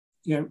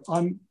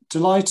I'm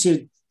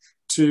delighted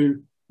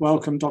to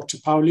welcome Dr.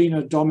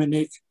 Paulina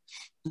Dominik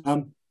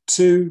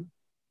to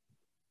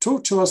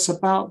talk to us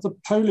about the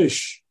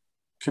Polish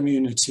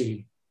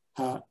community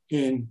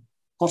in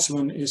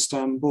Ottoman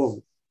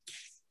Istanbul.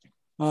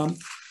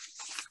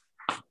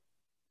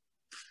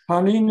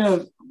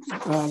 Paulina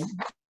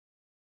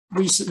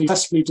recently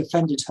successfully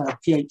defended her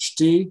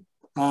PhD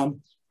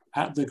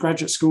at the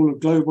Graduate School of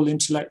Global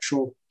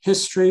Intellectual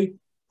History,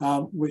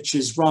 which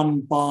is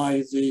run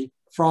by the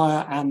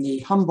Freie and the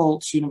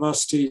Humboldt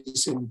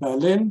universities in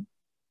Berlin.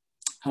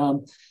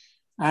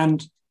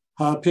 And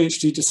her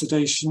PhD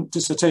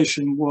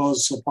dissertation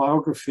was a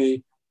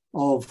biography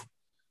of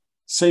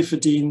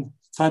Seyfeddin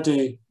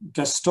Tadej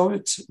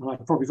Gestowit. I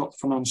probably got the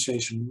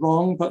pronunciation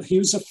wrong, but he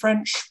was a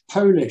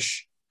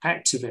French-Polish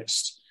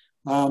activist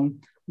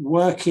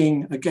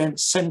working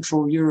against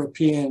Central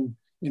European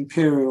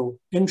imperial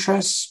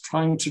interests,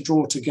 trying to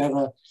draw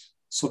together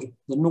sort of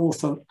the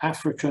North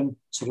African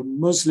sort of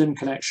Muslim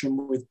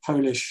connection with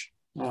Polish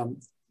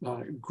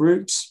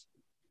groups.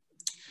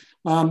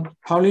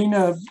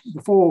 Paulina,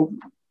 before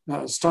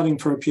studying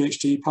for a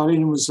PhD,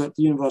 Paulina was at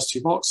the University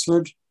of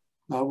Oxford,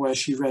 where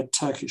she read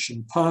Turkish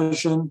and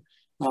Persian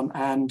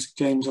and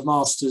gained a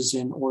master's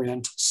in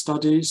Oriental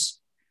Studies.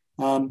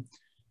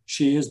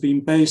 She has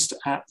been based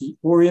at the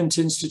Orient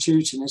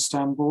Institute in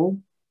Istanbul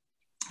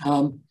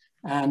and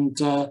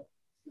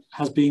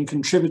has been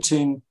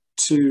contributing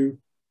to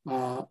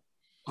a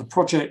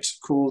project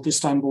called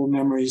Istanbul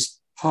Memories,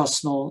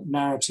 Personal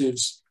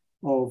Narratives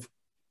of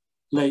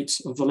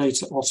the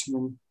later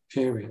Ottoman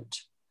period.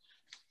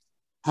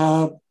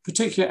 Her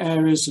particular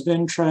areas of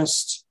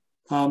interest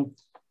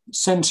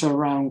center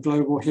around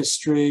global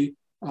history,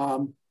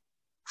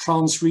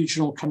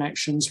 trans-regional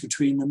connections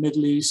between the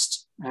Middle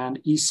East and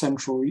East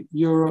Central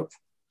Europe,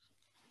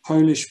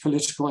 Polish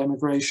political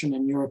immigration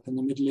in Europe and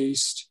the Middle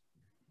East,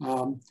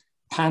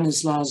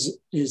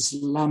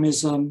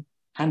 pan-Islamism,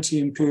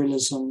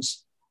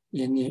 anti-imperialisms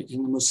in the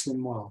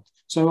Muslim world.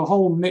 So a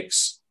whole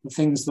mix of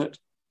things that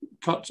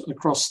cut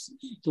across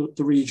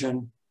the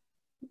region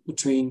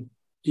between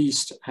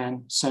East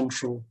and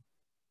Central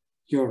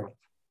Europe.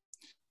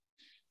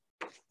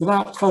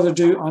 Without further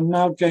ado, I'm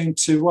now going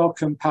to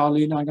welcome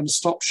Paulina. I'm going to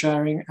stop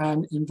sharing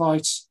and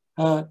invite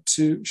her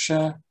to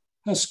share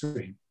her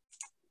screen.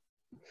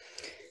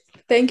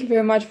 Thank you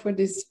very much for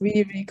this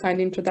really, really kind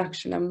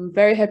introduction. I'm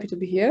very happy to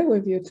be here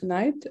with you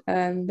tonight,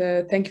 and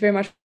thank you very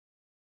much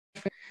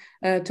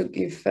to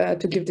give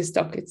this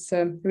talk. It's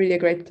really a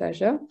great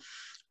pleasure.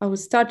 I will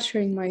start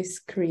sharing my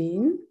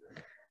screen,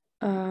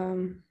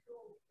 and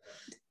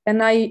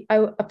I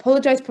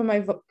apologize for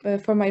my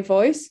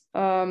voice.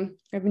 I've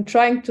been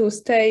trying to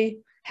stay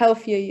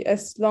healthy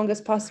as long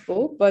as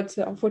possible, but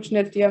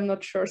unfortunately, I'm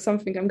not sure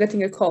something. I'm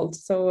getting a cold,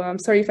 so I'm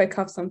sorry if I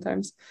cough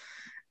sometimes.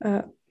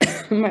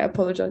 My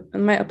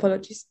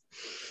apologies.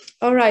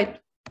 All right.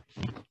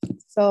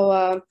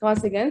 So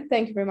once again,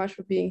 thank you very much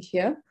for being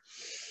here.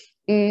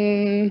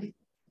 And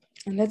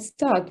let's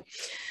start.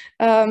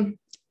 In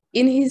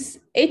his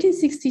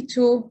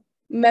 1862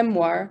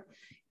 memoir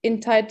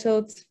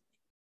entitled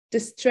The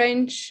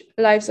Strange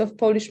Lives of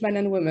Polish Men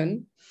and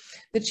Women,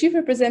 the chief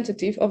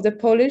representative of the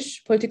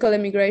Polish political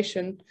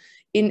immigration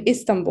in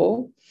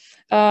Istanbul,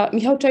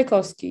 Michał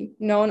Czajkowski,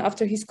 known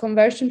after his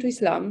conversion to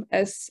Islam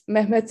as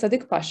Mehmed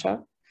Sadık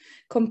Pasha,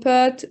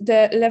 compared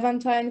the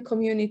Levantine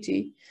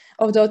community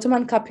of the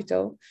Ottoman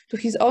capital to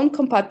his own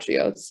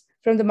compatriots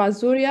from the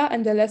Mazuria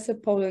and the Lesser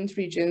Poland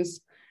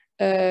regions,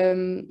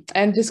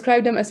 and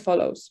described them as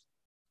follows.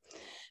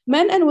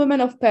 Men and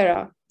women of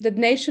Pera, the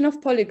nation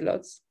of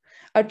polyglots,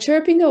 are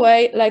chirping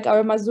away like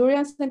our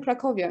Mazurians and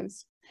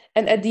Krakowians,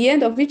 and at the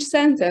end of each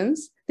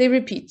sentence, they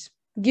repeat,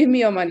 "Give me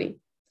your money,"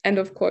 end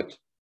of quote.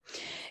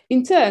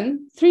 In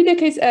turn, 3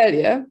 decades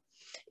earlier,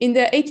 in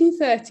the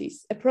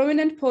 1830s, a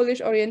prominent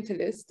Polish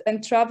Orientalist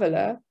and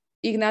traveler,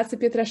 Ignacy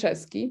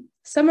Pietraszewski,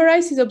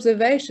 summarized his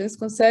observations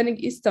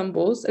concerning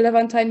Istanbul's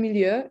Levantine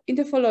milieu in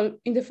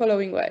the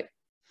following way.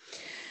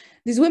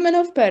 These women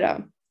of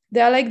Pera,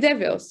 they are like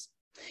devils.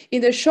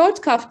 In their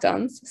short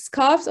kaftans,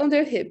 scarves on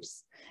their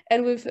hips,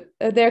 and with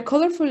their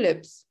colorful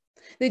lips.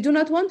 They do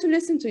not want to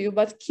listen to you,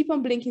 but keep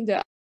on blinking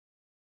their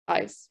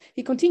eyes.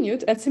 He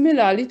continued, and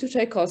similarly to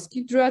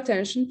Tchaikovsky, drew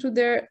attention to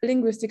their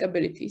linguistic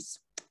abilities.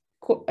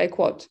 I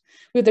quote,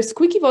 "With their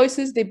squeaky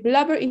voices, they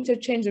blabber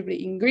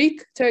interchangeably in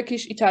Greek,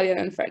 Turkish, Italian,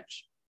 and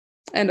French,"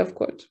 end of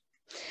quote.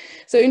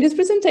 So in this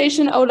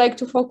presentation, I would like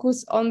to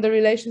focus on the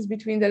relations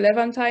between the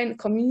Levantine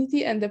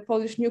community and the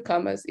Polish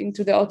newcomers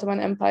into the Ottoman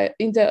Empire,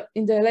 in the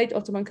late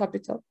Ottoman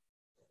capital.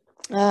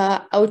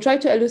 I will try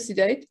to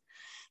elucidate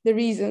the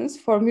reasons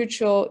for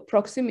mutual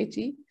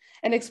proximity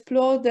and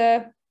explore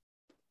the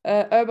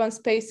urban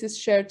spaces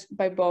shared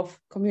by both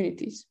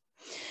communities.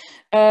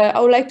 I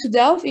would like to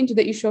delve into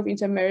the issue of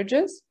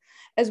intermarriages,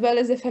 as well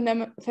as the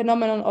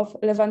phenomenon of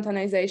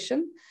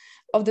Levantinization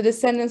of the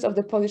descendants of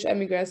the Polish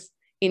immigrants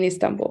in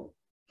Istanbul.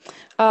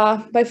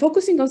 By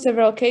focusing on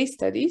several case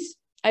studies,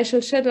 I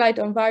shall shed light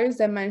on various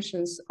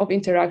dimensions of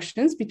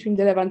interactions between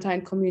the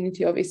Levantine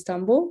community of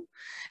Istanbul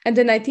and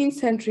the 19th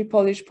century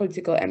Polish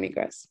political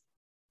emigrants.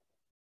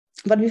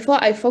 But before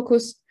I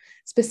focus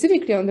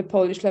specifically on the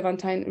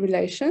Polish-Levantine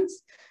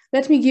relations,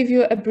 let me give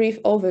you a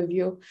brief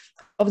overview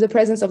of the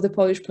presence of the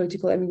Polish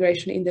political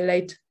emigration in the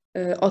late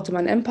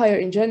Ottoman Empire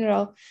in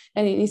general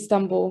and in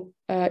Istanbul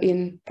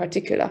in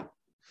particular.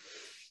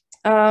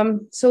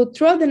 So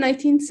throughout the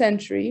 19th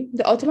century,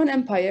 the Ottoman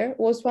Empire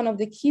was one of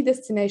the key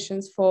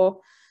destinations for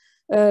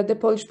the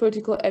Polish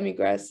political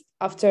emigrants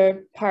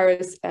after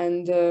Paris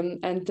and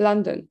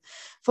London,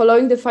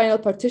 following the final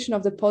partition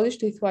of the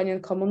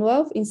Polish-Lithuanian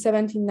Commonwealth in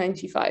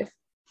 1795,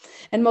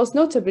 and most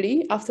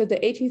notably after the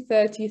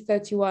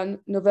 1830-31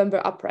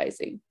 November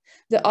Uprising,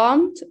 the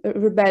armed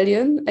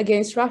rebellion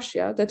against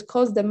Russia that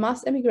caused the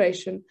mass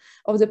emigration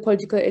of the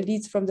political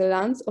elites from the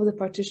lands of the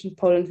partitioned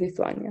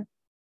Poland-Lithuania.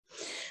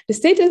 The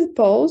state-led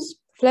Poles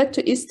fled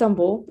to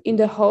Istanbul in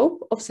the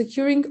hope of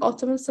securing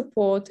Ottoman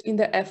support in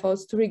their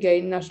efforts to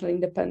regain national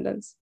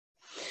independence.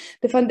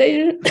 The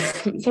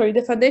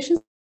foundations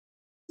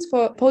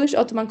for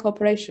Polish-Ottoman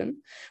cooperation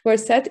were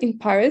set in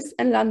Paris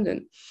and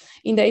London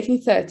in the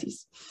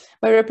 1830s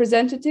by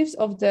representatives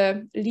of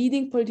the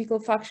leading political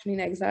faction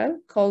in exile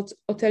called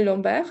Hôtel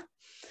Lombard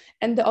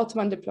and the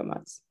Ottoman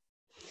diplomats.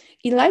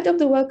 In light of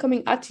the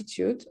welcoming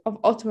attitude of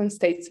Ottoman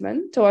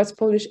statesmen towards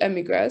Polish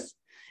emigrants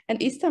and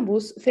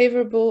Istanbul's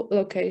favorable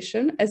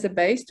location as a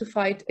base to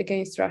fight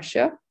against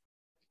Russia,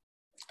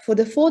 for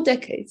the 4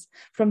 decades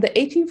from the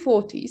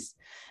 1840s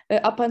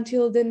up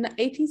until the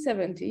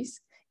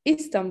 1870s,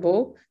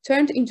 Istanbul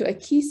turned into a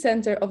key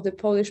center of the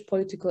Polish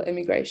political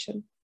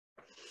emigration.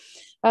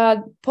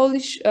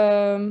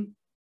 Polish-Ottoman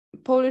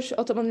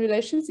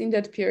relations in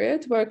that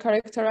period were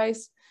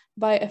characterized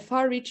by a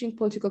far-reaching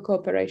political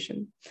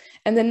cooperation,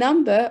 and the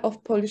number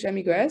of Polish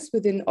emigrants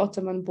within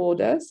Ottoman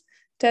borders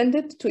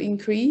tended to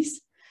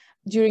increase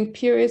during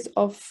periods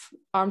of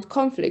armed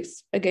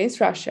conflicts against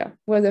Russia,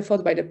 whether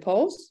fought by the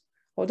Poles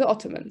or the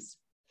Ottomans.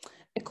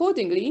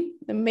 Accordingly,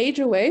 the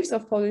major waves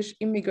of Polish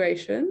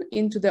immigration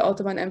into the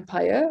Ottoman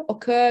Empire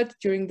occurred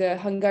during the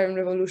Hungarian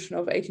Revolution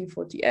of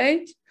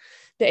 1848,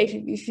 the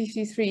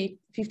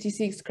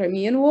 1853-56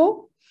 Crimean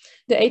War,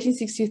 the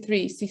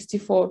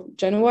 1863-64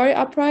 January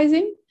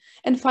Uprising,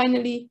 and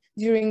finally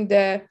during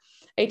the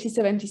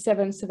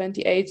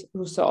 1877-78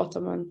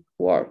 Russo-Ottoman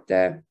War,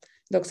 the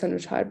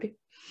Doksanów Harbi.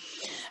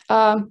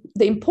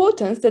 The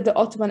importance that the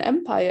Ottoman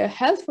Empire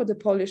held for the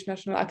Polish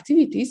national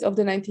activities of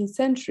the 19th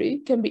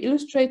century can be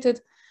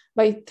illustrated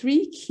by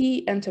 3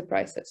 key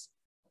enterprises.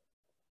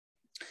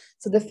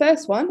 So the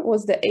first one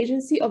was the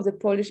Agency of the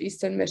Polish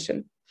Eastern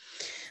Mission.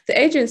 The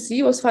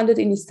agency was founded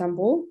in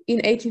Istanbul in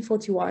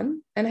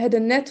 1841 and had a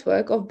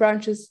network of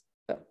branches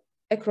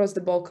across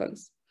the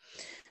Balkans.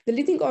 The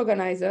leading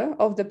organizer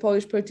of the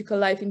Polish political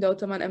life in the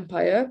Ottoman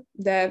Empire,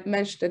 the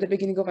mentioned at the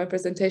beginning of my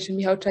presentation,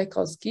 Michał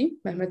Czajkowski,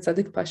 Mehmet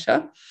Sadık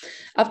Pasha,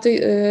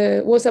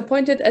 was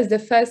appointed as the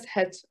first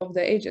head of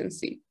the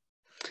agency.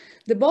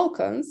 The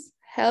Balkans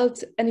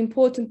held an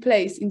important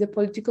place in the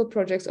political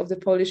projects of the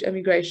Polish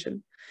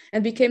emigration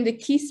and became the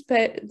key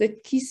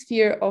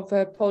sphere of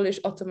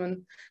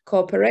Polish-Ottoman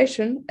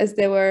cooperation, as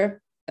they were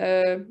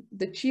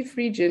the chief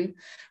region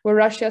where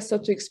Russia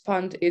sought to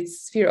expand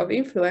its sphere of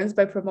influence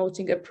by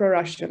promoting a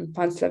pro-Russian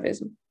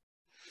pan-Slavism.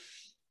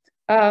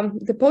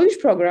 The Polish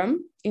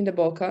program in the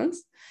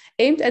Balkans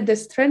aimed at the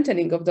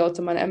strengthening of the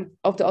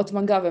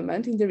Ottoman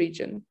government in the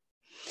region.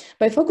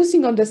 By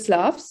focusing on the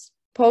Slavs,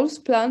 Poles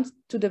planned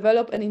to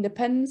develop an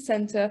independent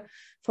center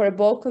for a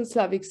Balkan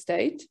Slavic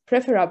state,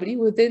 preferably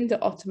within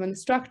the Ottoman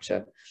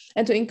structure,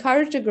 and to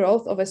encourage the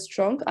growth of a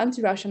strong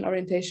anti-Russian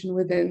orientation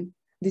within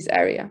this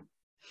area.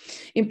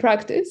 In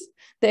practice,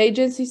 the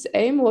agency's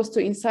aim was to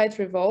incite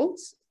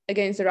revolts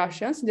against the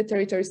Russians in the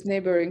territories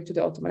neighboring to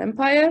the Ottoman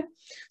Empire,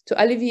 to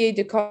alleviate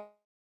the core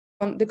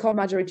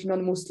majority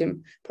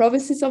non-Muslim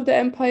provinces of the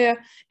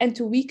empire, and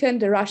to weaken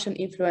the Russian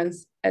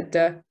influence at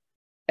the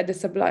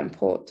Sublime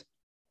Porte.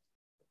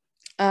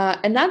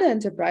 Another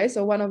enterprise,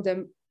 or one of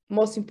the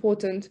most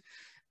important,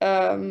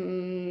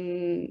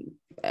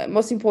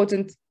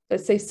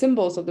 let's say,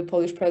 symbols of the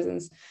Polish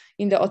presence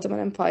in the Ottoman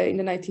Empire in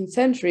the 19th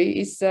century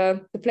is the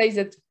place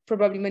that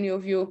probably many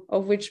of you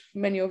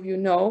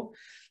know,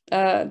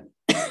 today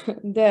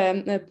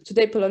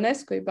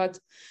Polonezkoy, but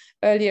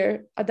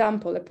earlier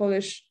Adampol, a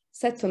Polish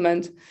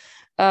settlement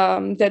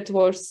that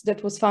was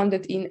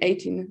founded in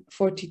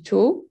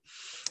 1842.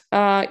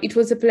 It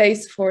was a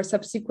place for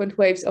subsequent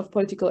waves of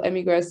political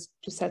emigrants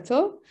to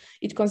settle.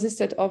 It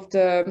consisted of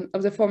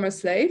the former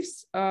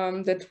slaves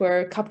that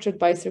were captured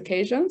by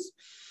Circassians,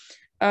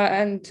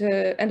 and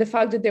the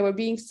fact that they were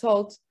being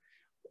sold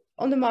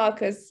on the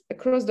markets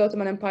across the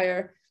Ottoman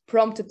Empire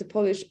prompted the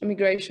Polish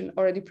immigration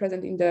already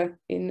present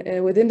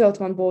within the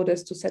Ottoman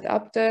borders to set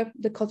up the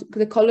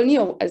colony,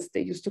 or as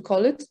they used to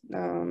call it,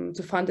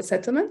 to fund the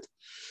settlement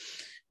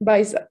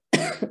by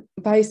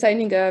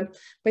signing a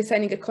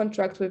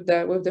contract with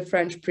the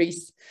French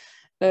priests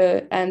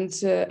and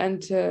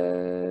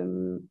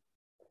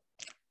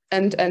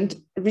and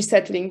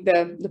resettling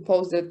the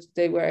Poles that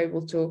they were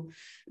able to,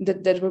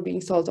 that were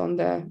being sold on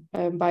the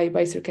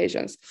by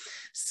Circassians.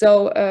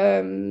 So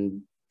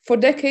for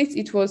decades,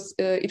 it was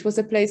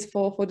a place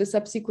for the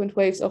subsequent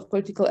waves of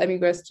political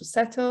emigrants to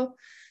settle.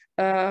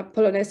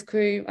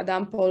 Polonescu,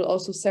 Madame Paul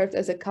also served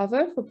as a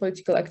cover for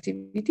political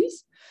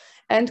activities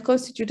and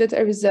constituted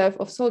a reserve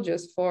of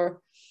soldiers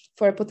for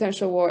a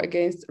potential war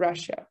against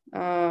Russia.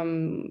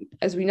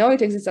 As we know,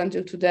 it exists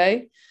until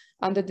today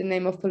under the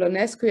name of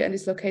Polonescu and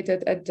is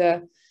located at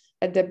the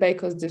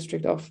Beykoz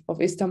district of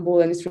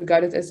Istanbul, and is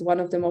regarded as one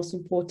of the most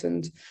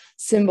important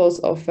symbols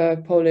of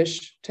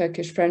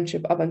Polish-Turkish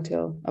friendship up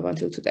until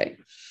today.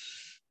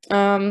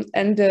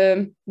 And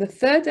the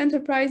third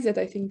enterprise that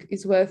I think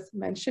is worth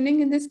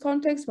mentioning in this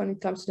context, when it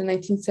comes to the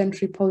 19th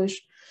century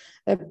Polish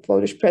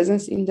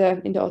presence in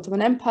the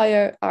Ottoman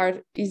Empire,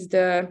 is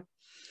the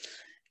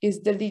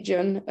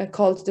legion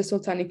called the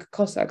Sultanic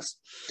Cossacks.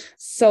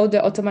 So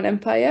the Ottoman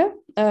Empire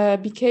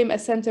became a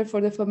center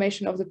for the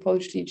formation of the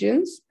Polish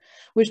legions,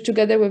 which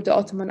together with the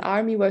Ottoman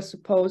army were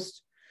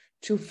supposed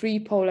to free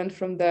Poland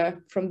from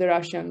the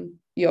Russian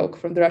yoke,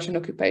 from the Russian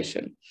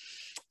occupation.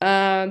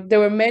 There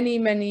were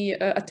many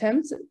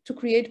attempts to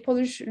create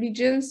Polish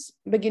legions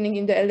beginning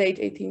in the late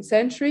 18th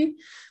century,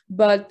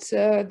 but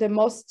the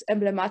most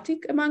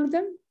emblematic among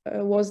them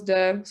was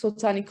the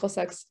Sultanic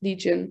Cossacks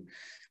Legion,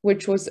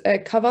 which was a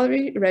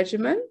cavalry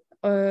regiment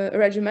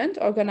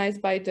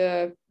organized by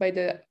the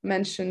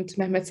mentioned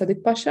Mehmet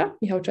Sadık Pasha,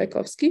 Michał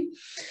Czajkowski,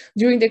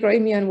 during the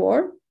Crimean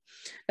War.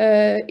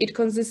 It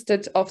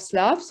consisted of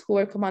Slavs who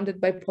were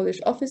commanded by Polish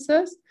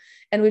officers,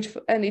 and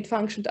it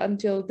functioned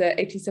until the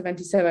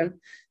 1877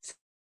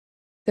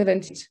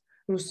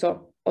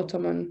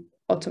 Russo-Ottoman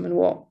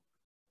War.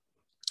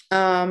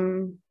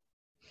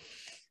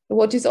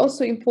 What is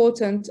also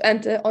important,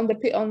 and on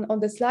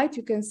the slide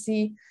you can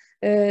see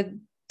the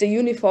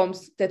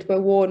uniforms that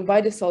were worn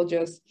by the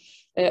soldiers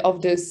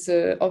of this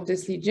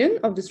legion,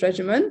 of this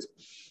regiment,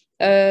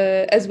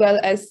 as well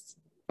as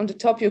on the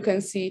top you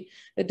can see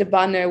the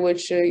banner,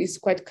 which is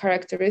quite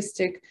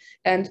characteristic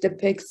and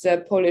depicts a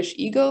Polish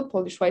eagle,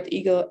 Polish white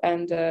eagle,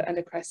 and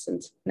a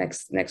crescent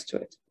next to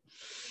it.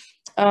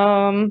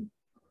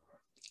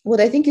 What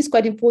I think is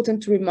quite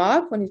important to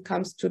remark when it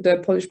comes to the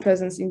Polish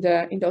presence in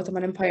the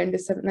Ottoman Empire in the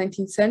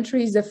 19th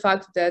century is the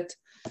fact that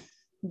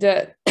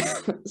the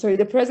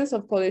presence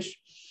of Polish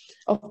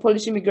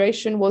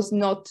immigration was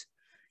not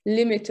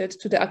limited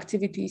to the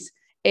activities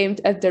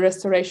aimed at the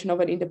restoration of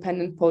an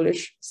independent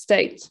Polish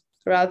state.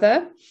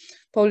 Rather,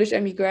 Polish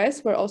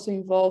emigres were also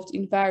involved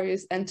in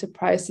various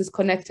enterprises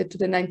connected to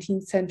the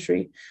 19th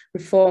century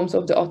reforms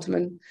of the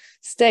Ottoman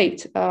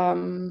state.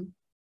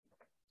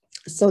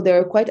 So they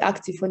were quite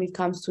active when it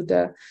comes to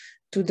the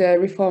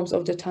reforms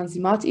of the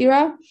Tanzimat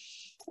era,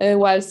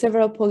 while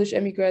several Polish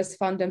emigres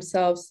found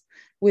themselves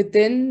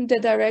within the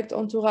direct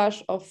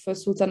entourage of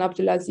Sultan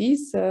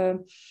Abdulaziz.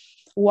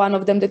 One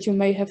of them that you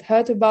may have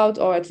heard about,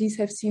 or at least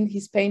have seen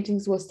his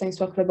paintings, was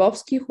Stanisław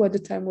Chlebowski, who at the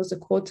time was the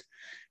court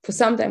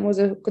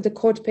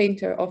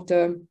painter of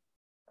the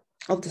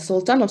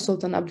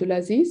Sultan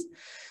Abdulaziz.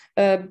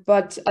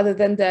 But other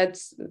than that,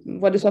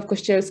 Władysław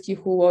Kościelski,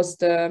 who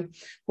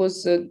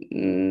was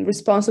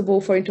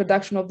responsible for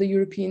introduction of the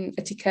European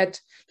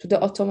etiquette to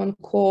the Ottoman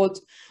court,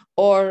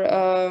 or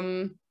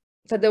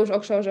Tadeusz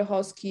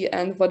Okrzał-Rzechowski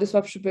and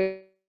Władysław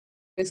Przybylski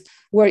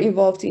were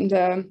involved in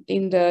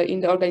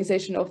the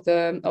organization of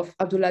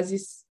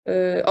Abdulaziz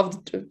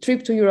of the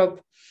trip to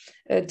Europe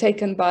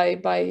taken by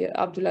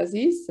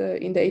Abdulaziz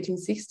in the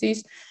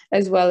 1860s,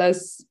 as well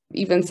as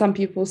even some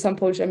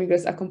Polish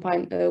immigrants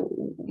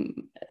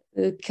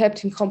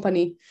kept in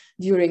company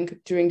during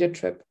the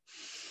trip.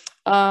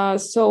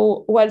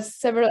 So while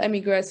several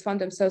emigrants found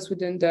themselves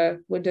within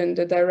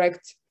the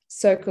direct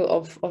circle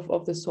of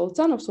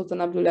Sultan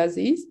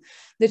Abdulaziz,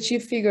 the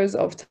chief figures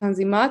of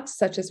Tanzimat,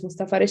 such as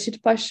Mustafa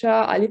Reşit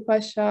Pasha, Ali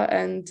Pasha,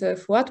 and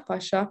Fuad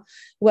Pasha,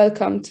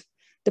 welcomed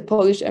the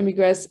Polish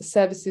emigrants'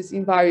 services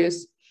in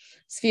various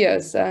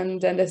spheres,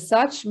 and as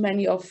such,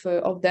 many of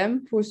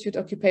them pursued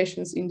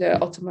occupations in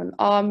the Ottoman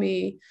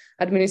army,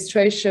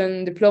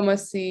 administration,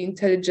 diplomacy,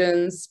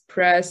 intelligence,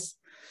 press,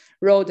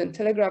 road and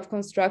telegraph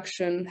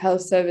construction,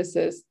 health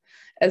services,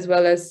 as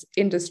well as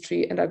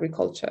industry and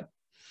agriculture.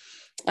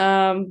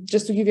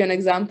 Just to give you an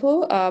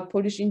example,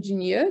 Polish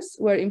engineers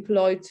were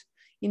employed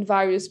in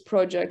various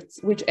projects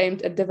which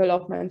aimed at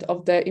development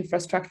of the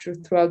infrastructure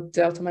throughout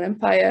the Ottoman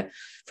Empire,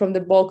 from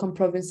the Balkan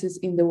provinces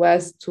in the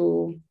west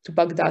to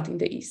Baghdad in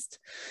the east.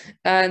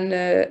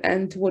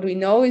 And what we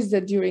know is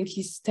that during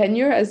his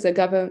tenure as a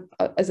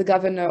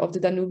governor of the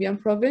Danubian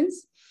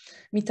province,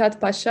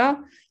 Mithat Pasha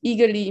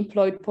eagerly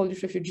employed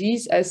Polish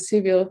refugees as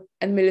civil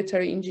and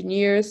military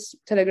engineers,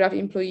 telegraph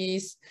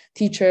employees,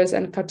 teachers,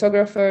 and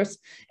cartographers.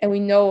 And we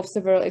know of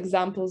several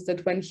examples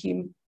that when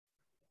he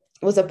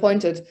was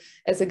appointed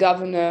as a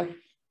governor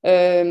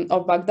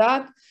of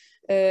Baghdad,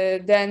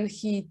 then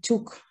he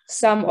took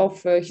some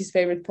of his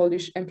favorite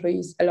Polish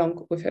employees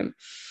along with him.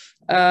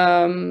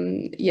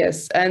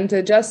 Yes, and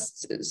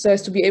just so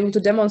as to be able to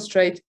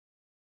demonstrate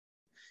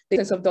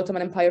importance of the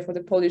Ottoman Empire for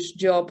the Polish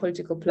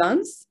geopolitical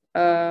plans.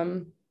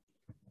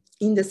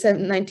 In the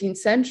 19th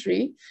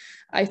century,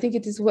 I think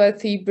it is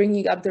worthy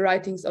bringing up the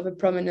writings of a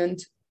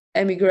prominent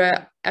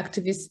emigre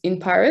activist in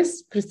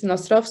Paris, Krystyna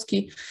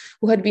Ostrowski,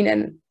 who had been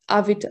an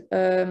ardent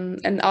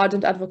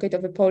advocate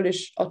of a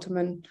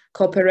Polish-Ottoman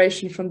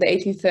cooperation from the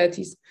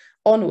 1830s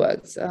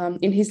onwards.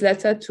 In his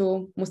letter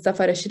to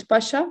Mustafa Reşit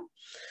Pasha,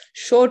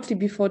 shortly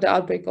before the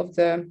outbreak of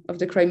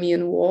the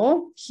Crimean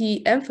War,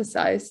 he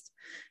emphasized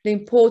the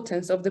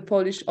importance of the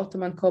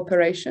Polish-Ottoman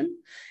cooperation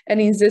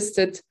and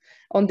insisted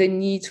on the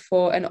need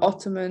for an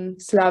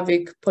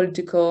Ottoman-Slavic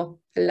political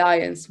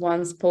alliance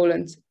once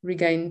Poland would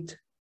regain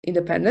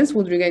independence,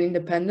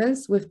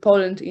 with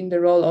Poland in the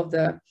role of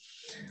the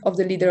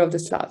leader of the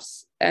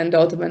Slavs and the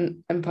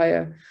Ottoman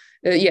Empire,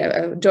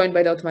 joined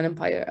by the Ottoman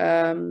Empire.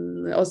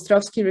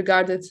 Ostrowski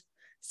regarded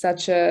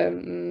such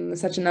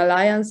an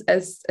alliance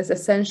as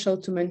essential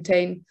to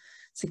maintain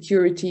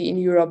security in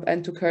Europe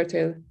and to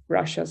curtail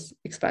Russia's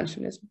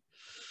expansionism.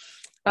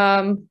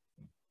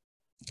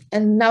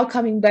 And now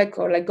coming back,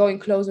 or like going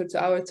closer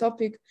to our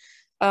topic,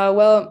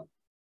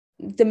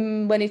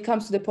 when it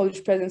comes to the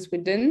Polish presence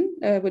within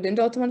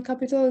the Ottoman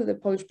capital, the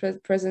Polish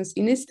presence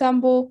in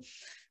Istanbul,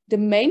 the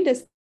main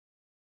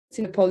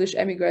destination of Polish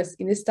emigrants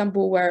in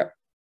Istanbul were,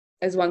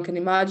 as one can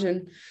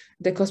imagine,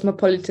 the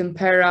cosmopolitan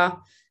Pera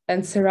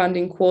and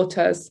surrounding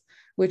quarters,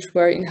 which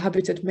were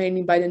inhabited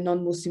mainly by the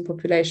non-Muslim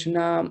population.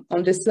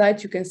 On this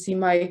slide, you can see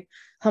my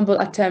humble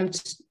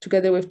attempt,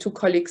 together with two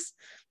colleagues,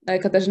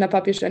 Katarzyna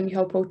Papież and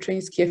Michał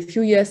Połczyński, a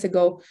few years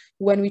ago,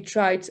 when we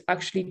tried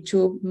actually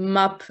to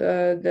map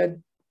the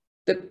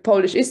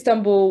Polish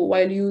Istanbul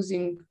while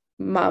using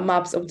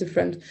maps of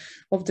different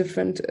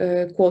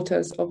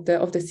quarters of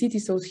the city.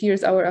 So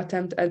here's our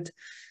attempt at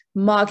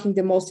marking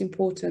the most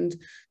important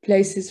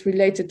places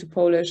related to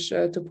Polish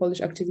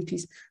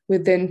activities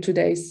within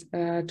today's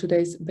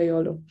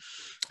Beyoğlu.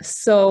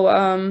 So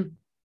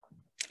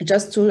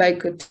just to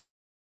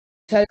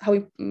tell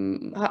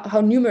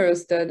how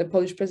numerous the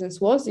Polish presence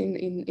was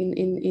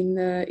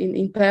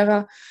in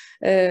Pera,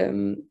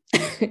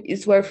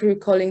 it's worth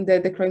recalling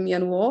the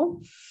Crimean War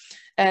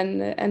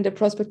and the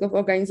prospect of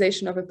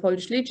organization of a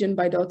Polish legion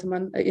by the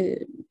Ottoman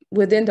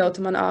within the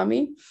Ottoman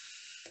army,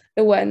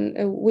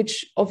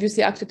 which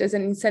obviously acted as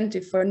an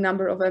incentive for a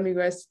number of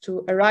emigrants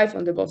to arrive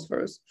on the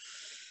Bosphorus,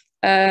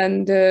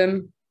 and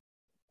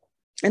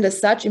as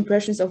such,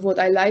 impressions of what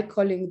I like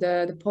calling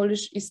the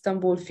Polish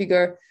Istanbul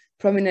figure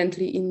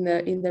prominently in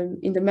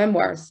the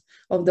memoirs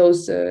of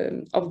those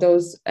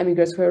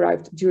emigrants who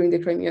arrived during the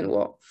Crimean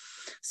War.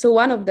 So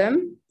one of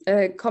them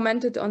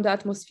commented on the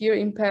atmosphere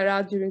in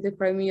Pera during the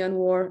Crimean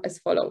War as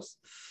follows,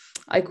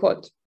 I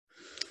quote,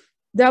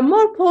 "There are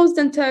more Poles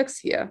than Turks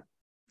here.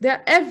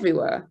 They're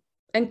everywhere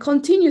and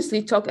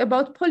continuously talk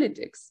about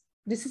politics.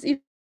 This is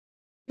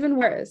even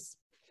worse."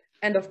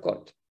 End of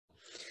quote.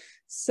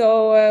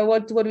 So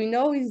what we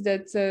know is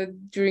that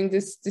during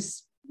this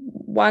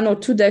 1 or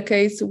 2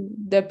 decades,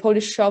 the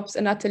Polish shops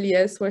and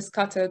ateliers were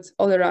scattered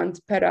all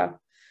around Pera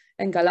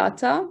and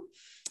Galata.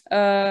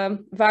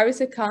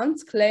 Various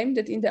accounts claim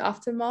that in the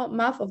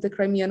aftermath of the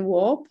Crimean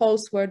War,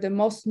 Poles were the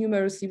most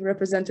numerously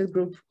represented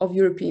group of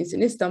Europeans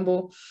in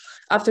Istanbul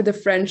after the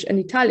French and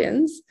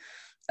Italians,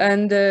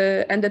 and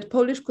that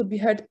Polish could be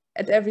heard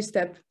at every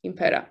step in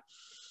Pera.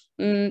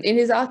 In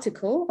his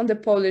article on the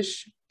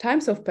Polish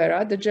Times of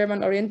Pera, the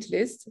German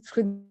Orientalist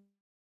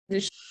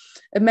Friedrich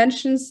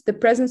mentions the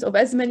presence of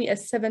as many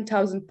as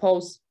 7,000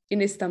 Poles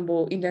in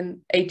Istanbul in the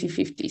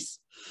 1850s.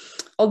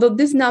 Although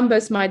these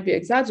numbers might be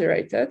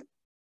exaggerated,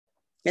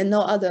 and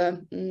no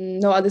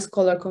other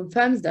scholar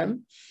confirms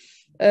them,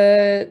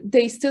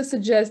 they still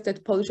suggest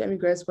that Polish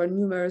immigrants were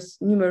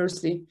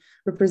numerously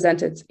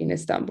represented in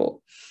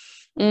Istanbul.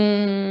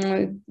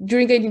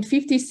 During the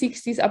 1850s,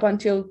 60s, up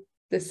until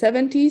the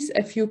 70s,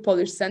 a few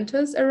Polish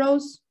centers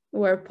arose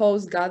where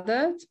Poles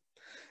gathered,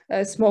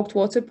 smoked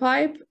water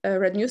pipe,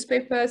 read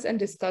newspapers, and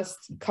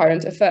discussed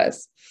current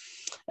affairs.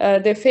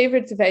 Their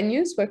favorite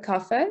venues were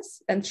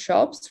cafes and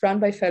shops run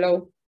by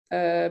fellow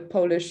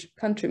Polish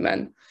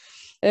countrymen.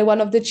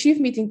 One of the chief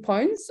meeting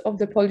points of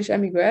the Polish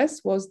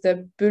emigres was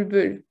the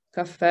Bulbul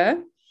Cafe,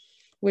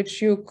 which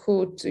you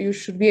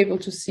should be able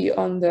to see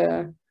on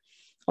the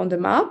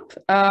map.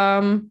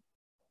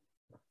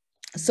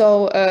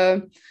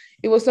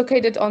 It was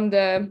located on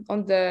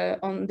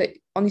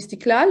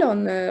Istiklal,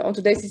 on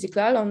today's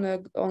Istiklal,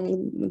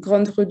 on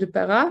Grande Rue de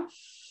Pera,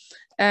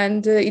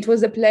 and it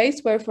was a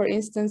place where, for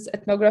instance,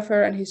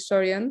 ethnographer and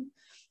historian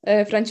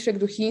Franciszek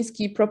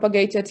Duchiński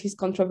propagated his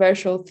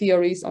controversial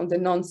theories on the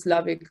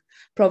non-Slavic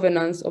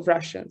provenance of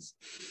Russians.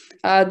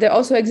 There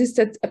also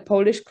existed a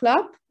Polish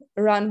club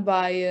run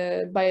by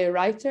a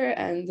writer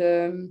and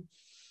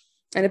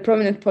a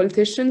prominent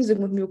politician,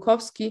 Zygmunt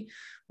Miłkowski,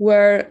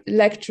 where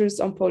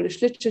lectures on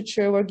Polish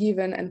literature were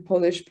given and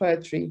Polish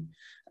poetry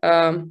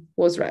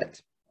was read.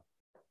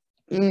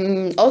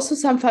 Also,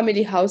 some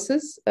family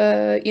houses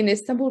in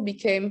Istanbul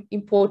became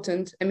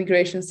important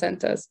emigration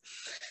centers.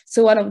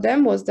 So one of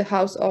them was the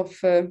house of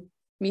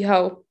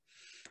Michał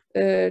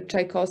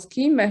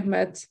Czajkowski,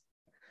 Mehmet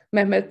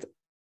Mehmet,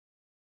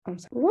 I'm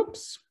sorry,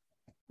 whoops.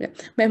 Yeah,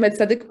 Mehmet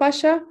Sadık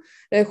Pasha,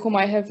 whom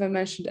I have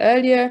mentioned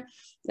earlier,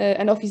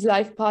 and of his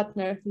life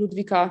partner,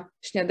 Ludwika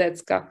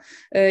Śniadecka.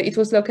 It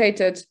was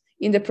located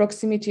in the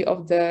proximity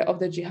of the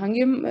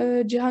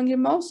Jihangir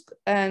Mosque,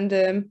 and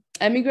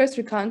emigrants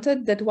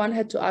recounted that one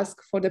had to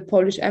ask for the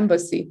Polish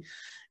embassy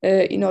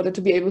in order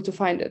to be able to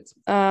find it.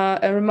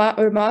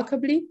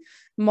 Remarkably,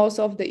 most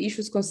of the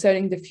issues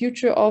concerning the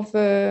future of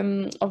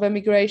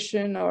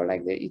emigration or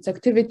like its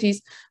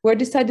activities were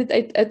decided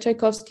at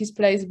Tchaikovsky's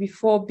place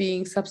before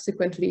being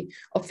subsequently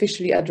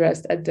officially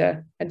addressed at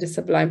the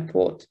Sublime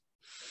Porte.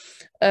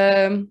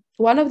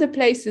 One of the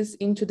places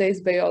in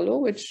today's Beyoğlu,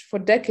 which for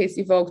decades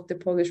evoked the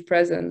Polish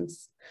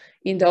presence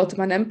in the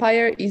Ottoman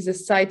Empire, is a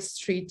side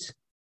street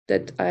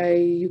that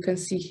you can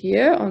see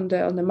here on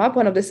the map.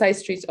 One of the side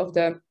streets of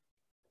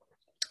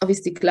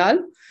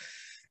Istiklal,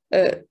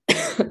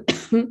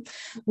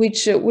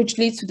 which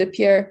leads to the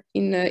pier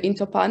in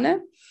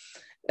Topane,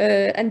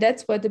 and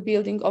that's where the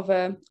building of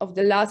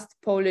the last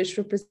Polish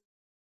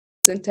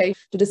representation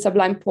to the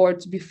Sublime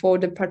Porte before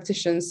the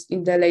partitions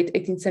in the late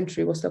 18th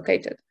century was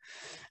located.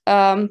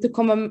 To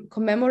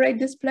commemorate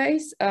this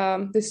place,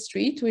 the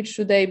street, which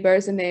today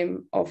bears the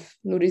name of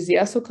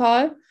Nurizia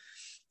Sokal,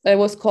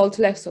 was called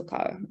Lech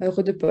Sokal,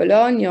 Rue de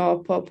Pologne,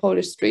 or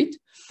Polish Street,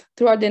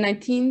 throughout the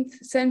 19th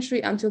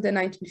century until the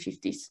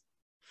 1950s.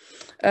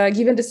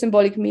 Given the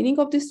symbolic meaning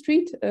of this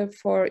street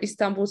for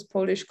Istanbul's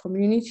Polish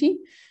community,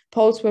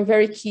 Poles were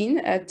very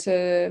keen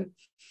to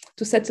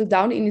settle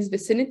down in its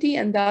vicinity,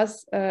 and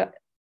thus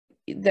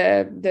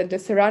the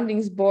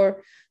surroundings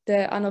bore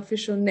the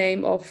unofficial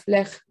name of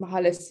Lech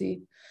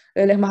Mahallesi,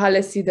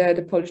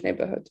 the Polish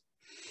neighborhood.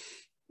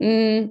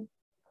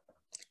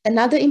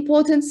 Another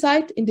important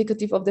site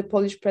indicative of the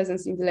Polish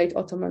presence in the late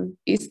Ottoman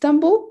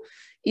Istanbul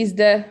is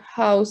the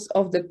house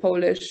of the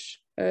Polish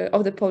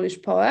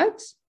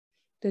poet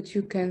that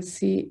you can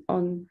see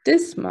on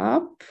this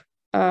map.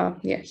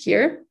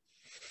 Here.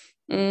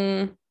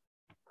 Here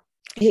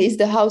is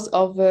the house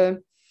of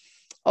the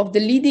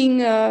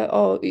leading,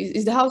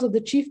 is the house of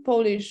the chief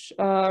Polish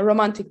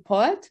romantic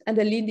poet and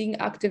the leading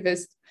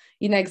activist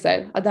in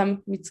exile,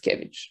 Adam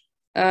Mickiewicz,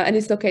 and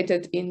it's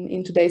located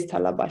in today's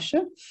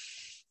Talabaşı.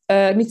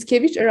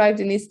 Mickiewicz arrived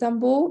in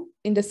Istanbul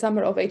in the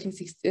summer of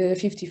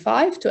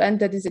 1855 to end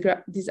the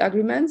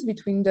disagreements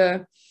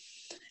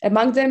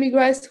among the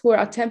emigrants who were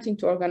attempting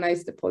to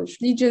organize the Polish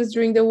legions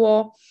during the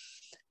war.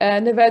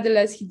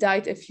 Nevertheless, he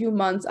died a few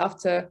months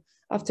after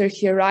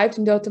he arrived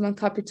in the Ottoman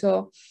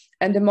capital,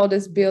 and the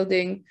modest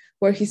building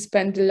where he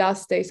spent the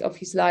last days of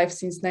his life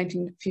since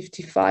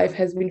 1955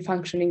 has been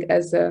functioning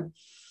as the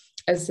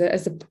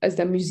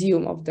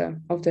museum of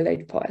the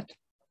late poet.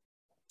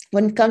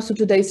 When it comes to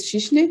today's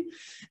Shishli,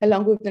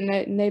 along with the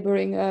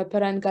neighboring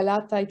Pera and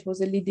Galata, it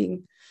was a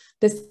leading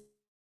destination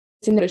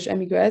for Polish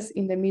emigrants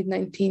in the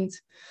mid-19th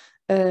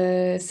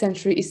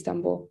century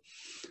Istanbul.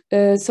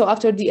 So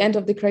after the end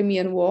of the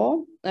Crimean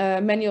War,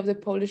 many of the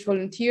Polish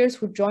volunteers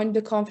who joined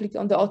the conflict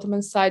on the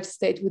Ottoman side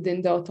stayed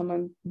within the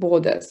Ottoman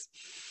borders.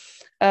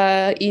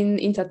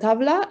 In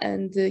Tatavla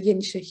and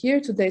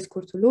Yenişehir, today's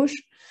Kurtuluş,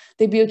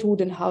 they built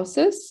wooden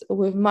houses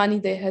with money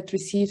they had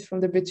received from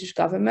the British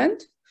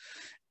government.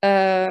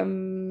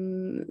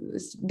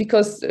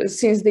 Because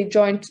since they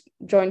joined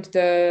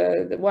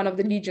one of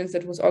the legions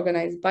that was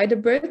organized by the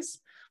Brits,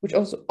 which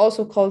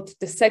also called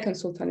the Second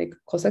Sultanic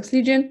Cossacks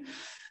Legion.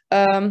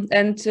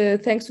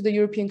 Thanks to the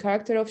European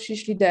character of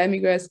Shishli, the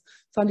emigrants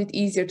found it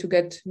easier to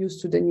get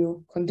used to the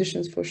new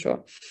conditions for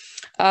sure.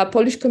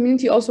 Polish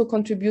community also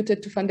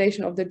contributed to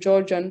foundation of the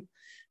Georgian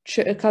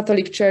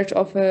Catholic Church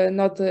of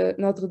Notre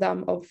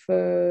Dame of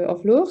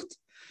Lourdes.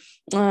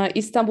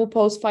 Istanbul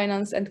Poles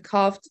financed and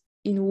carved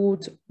in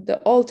wood the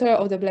altar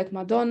of the Black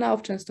Madonna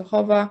of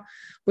Częstochowa,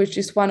 which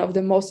is one of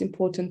the most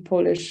important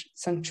Polish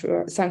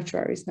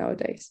sanctuaries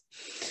nowadays.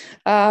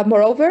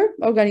 Moreover,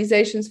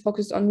 organizations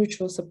focused on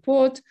mutual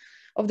support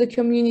of the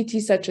community,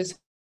 such as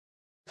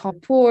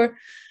poor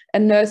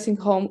and nursing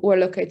home, were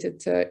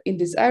located in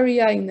this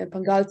area, in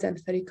Pangalte and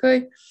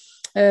Feriköy.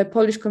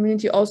 Polish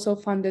community also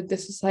funded the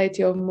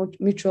Society of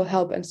Mutual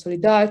Help and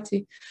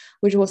Solidarity,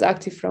 which was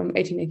active from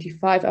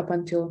 1885 up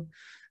until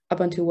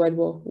World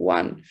War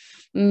I.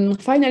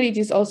 Finally, it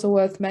is also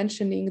worth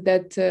mentioning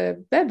that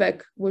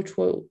Bebek, which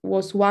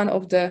was one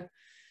of the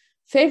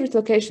favorite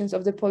locations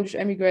of the Polish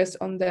emigrants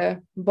on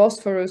the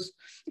Bosphorus,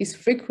 is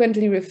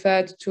frequently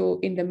referred to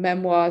in the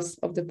memoirs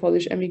of the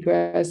Polish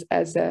emigrants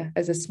as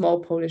a small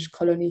Polish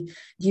colony,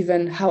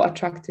 given how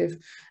attractive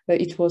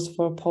it was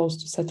for Poles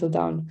to settle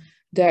down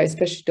there,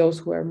 especially those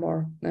who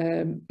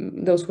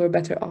were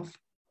better off.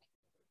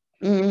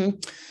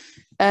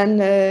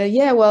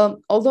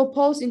 Although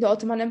Poles in the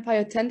Ottoman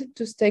Empire tended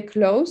to stay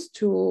close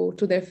to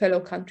their fellow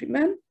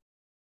countrymen,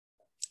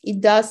 it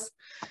does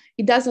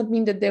not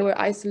mean that they were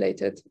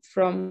isolated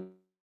from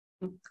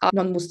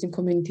non-Muslim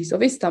communities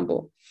of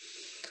Istanbul.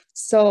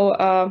 So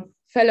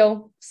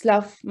fellow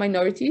Slav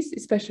minorities,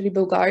 especially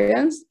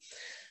Bulgarians,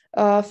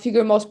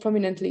 figure most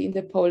prominently in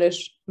the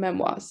Polish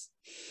memoirs.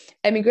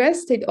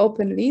 Emigrants stated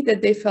openly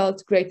that they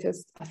felt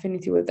greatest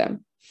affinity with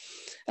them.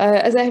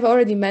 As I have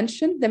already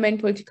mentioned, the main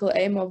political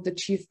aim of the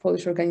chief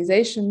Polish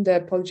organization,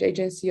 the Polish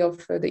Agency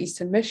of the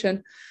Eastern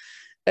Mission,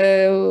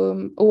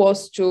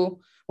 was to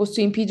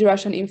impede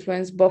Russian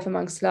influence both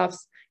among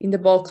Slavs in the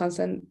Balkans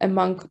and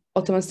among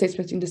Ottoman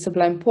statesmen in the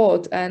Sublime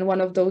Porte. And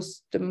one of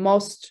those, the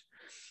most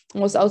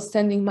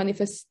outstanding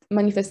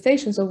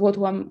manifestations of what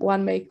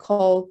one may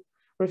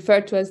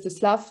refer to as the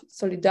Slav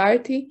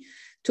solidarity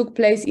took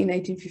place in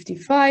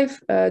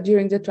 1855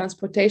 during the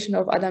transportation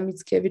of Adam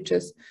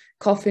Mickiewicz's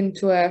coffin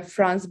to a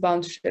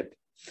France-bound ship.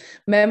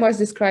 Memoirs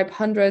describe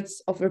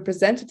hundreds of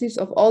representatives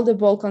of all the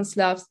Balkan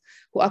Slavs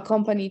who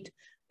accompanied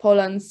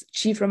Poland's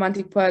chief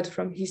romantic poet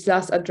from his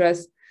last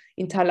address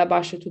in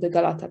Tarlabasze to the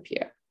Galata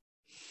Pier.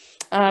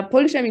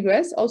 Polish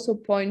emigres also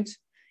point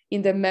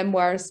in the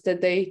memoirs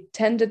that they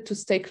tended to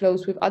stay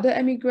close with other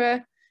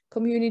emigre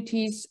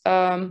communities.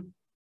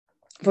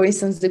 For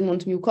instance,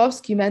 Zygmunt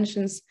Miłkowski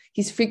mentions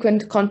his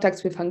frequent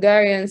contacts with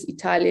Hungarians,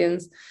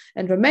 Italians,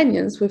 and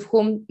Romanians, with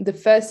whom the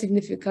first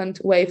significant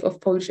wave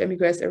of Polish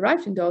emigres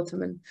arrived in the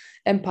Ottoman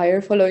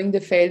Empire following the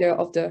failure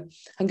of the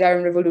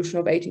Hungarian Revolution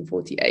of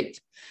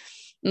 1848.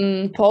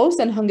 Poles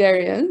and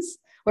Hungarians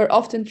were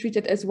often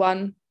treated as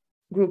one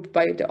group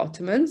by the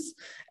Ottomans,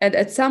 and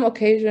at some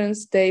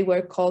occasions they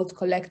were called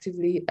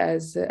collectively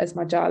as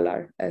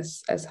Magyarlar,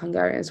 as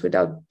Hungarians,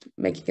 without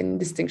making any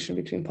distinction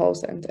between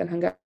Poles and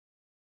Hungarians.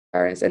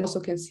 And also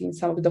can see in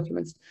some of the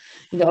documents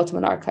in the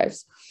Ottoman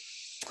archives.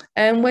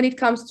 And when it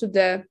comes to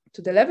the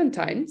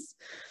Levantines,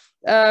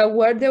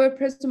 where they were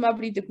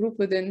presumably the group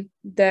within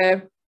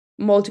the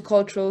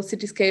multicultural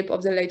cityscape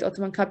of the late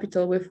Ottoman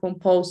capital with whom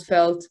Poles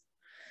felt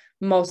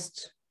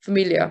most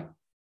familiar.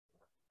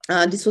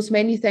 This was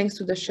mainly thanks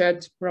to the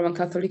shared Roman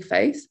Catholic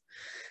faith.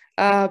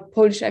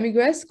 Polish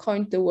emigres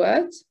coined the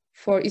word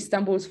for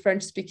Istanbul's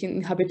French-speaking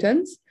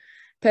inhabitants,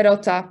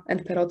 perota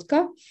and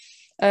perotka,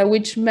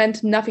 which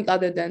meant nothing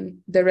other than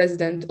the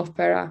resident of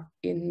Pera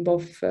in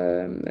both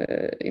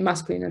in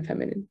masculine and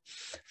feminine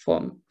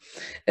form.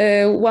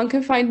 One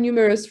can find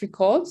numerous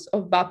records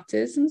of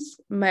baptisms,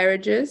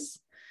 marriages,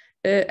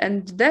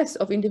 and deaths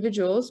of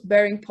individuals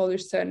bearing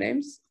Polish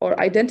surnames or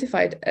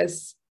identified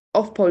as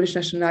of Polish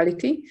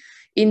nationality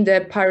in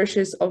the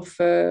parishes of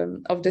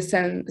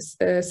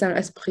the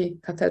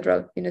Saint-Esprit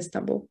Cathedral in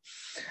Istanbul.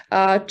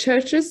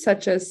 Churches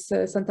such as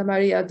Santa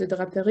Maria de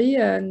Draperie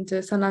and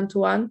Saint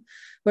Antoine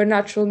were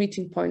natural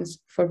meeting points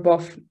for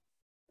both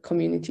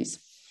communities.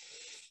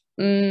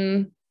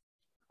 And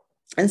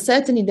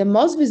certainly the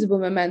most visible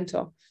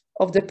memento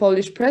of the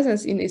Polish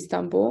presence in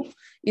Istanbul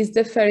is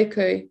the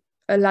Ferikøy,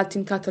 a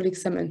Latin Catholic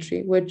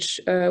cemetery, which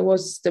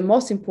was the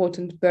most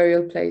important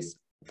burial place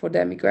for the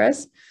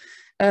emigres.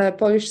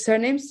 Polish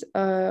surnames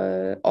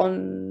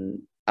on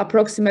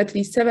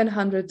approximately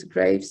 700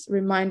 graves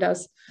remind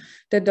us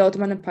that the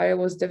Ottoman Empire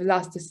was the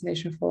last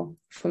destination for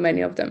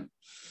many of them.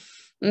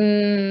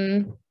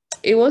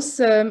 It was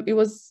a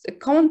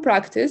common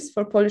practice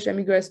for Polish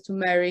emigres to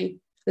marry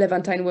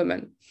Levantine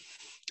women.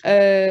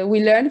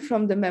 We learn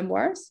from the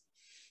memoirs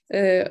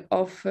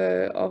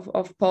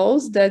of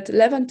Poles that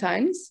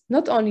Levantines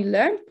not only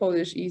learned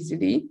Polish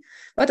easily,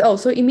 but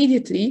also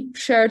immediately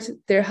shared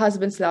their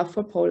husband's love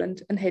for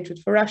Poland and hatred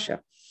for Russia.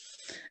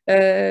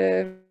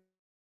 And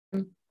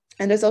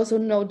there's also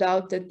no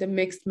doubt that the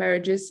mixed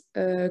marriages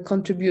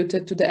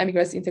contributed to the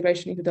emigres'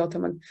 integration into the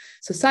Ottoman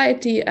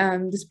society.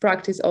 And this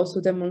practice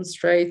also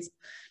demonstrates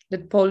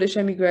that Polish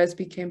emigres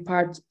became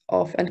part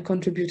of and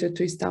contributed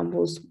to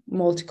Istanbul's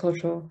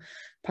multicultural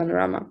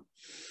panorama.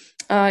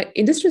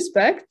 In this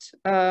respect,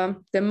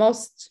 the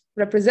most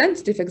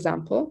representative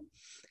example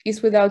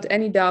is without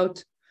any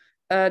doubt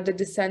the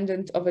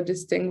descendant of a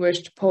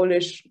distinguished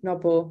Polish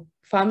noble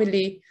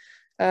family,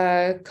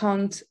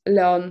 Count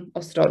Leon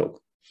Ostroruk.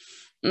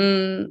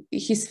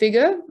 His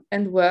figure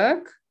and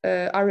work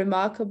are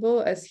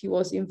remarkable, as he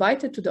was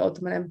invited to the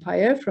Ottoman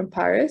Empire from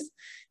Paris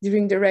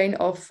during the reign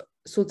of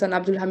Sultan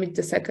Abdulhamid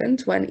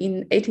II, when in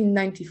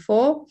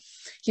 1894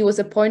 he was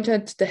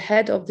appointed the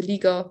head of the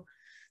legal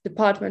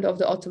department of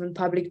the Ottoman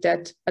Public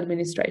Debt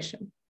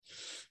Administration.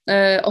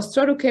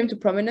 Ostroruk came to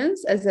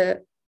prominence as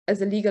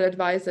a legal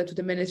advisor to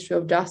the Ministry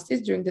of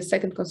Justice during the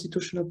Second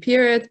Constitutional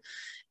Period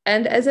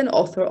and as an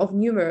author of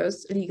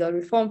numerous legal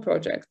reform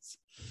projects.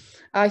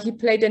 He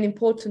played an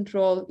important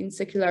role in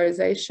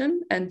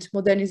secularization and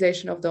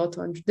modernization of the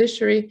Ottoman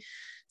judiciary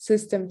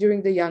system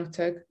during the Young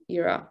Turk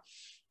era.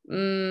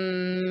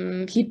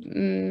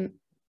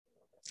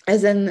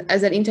 As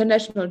an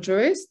international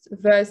jurist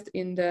versed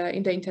in the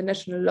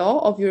international law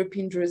of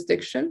European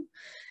jurisdiction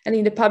and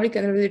in the public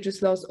and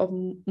religious laws of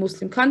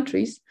Muslim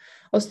countries,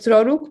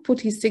 Ostroruk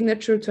put his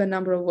signature to a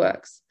number of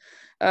works.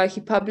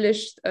 He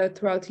published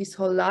throughout his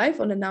whole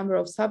life on a number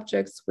of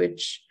subjects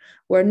which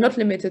were not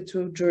limited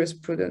to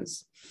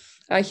jurisprudence.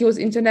 He was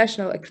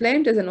internationally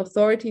acclaimed as an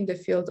authority in the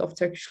field of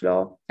Turkish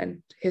law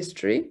and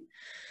history.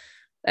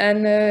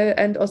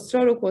 And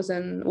Ostroruk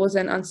was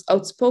an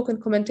outspoken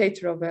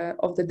commentator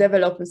of the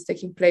developments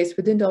taking place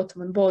within the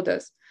Ottoman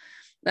borders.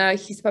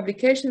 His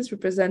publications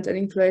represent an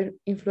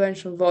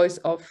influential voice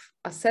of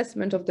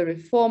assessment of the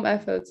reform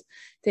efforts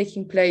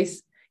taking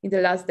place in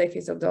the last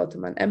decades of the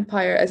Ottoman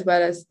Empire, as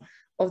well as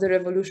of the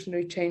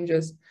revolutionary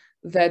changes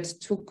that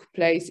took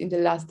place in the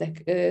last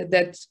decade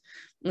that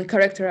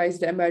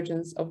characterized the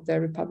emergence of the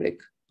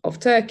Republic of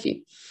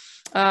Turkey.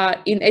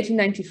 In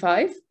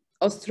 1895,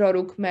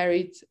 Ostroruk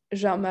married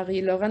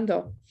Jean-Marie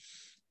Laurendot,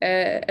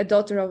 a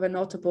daughter of a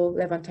notable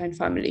Levantine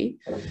family.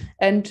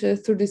 And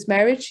through this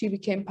marriage, she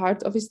became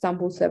part of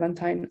Istanbul's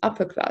Levantine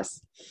upper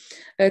class.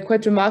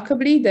 Quite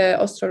remarkably, the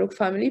Ostroruk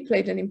family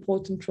played an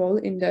important role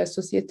in the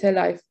société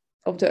life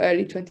of the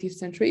early 20th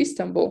century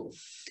Istanbul.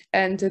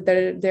 And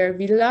their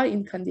villa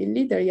in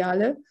Kandilli, their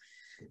Yale,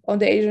 on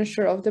the Asian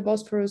shore of the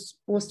Bosphorus,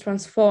 was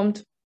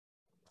transformed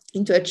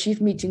into a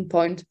chief meeting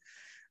point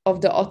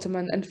of the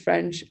Ottoman and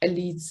French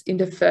elites in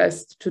the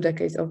first 2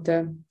 decades of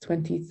the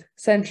 20th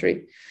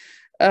century.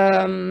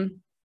 Apart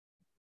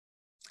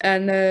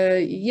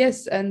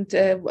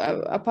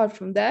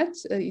from that,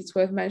 it's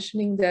worth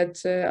mentioning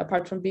that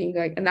apart from being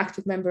like an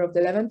active member of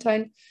the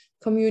Levantine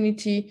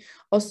community,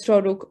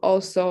 Ostroruk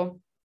also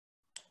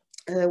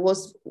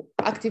was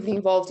actively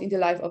involved in the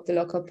life of the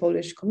local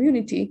Polish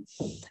community.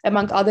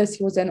 Among others,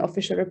 he was an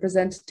official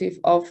representative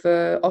of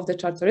the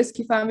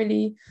Czartoryski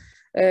family,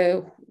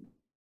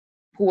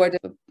 who were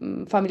the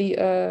family,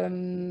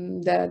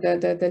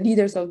 the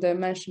leaders of the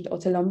mentioned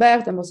Hôtel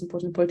Lambert, the most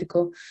important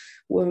political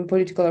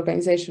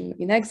organization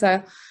in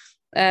exile.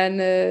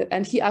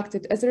 And he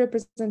acted as a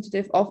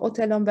representative of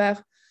Hôtel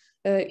Lambert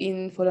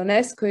in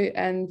Polonescu,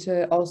 and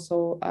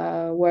also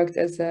worked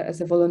as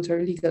a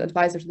voluntary legal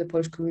advisor to the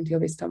Polish community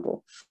of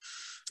Istanbul.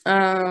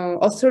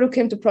 Ostroruk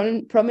came to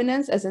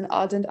prominence as an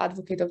ardent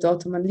advocate of the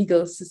Ottoman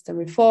legal system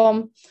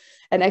reform,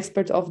 an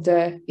expert of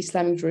the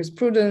Islamic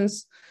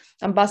jurisprudence,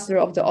 ambassador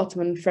of the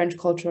Ottoman French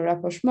cultural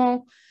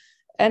rapprochement,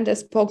 and a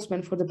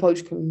spokesman for the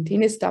Polish community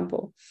in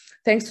Istanbul.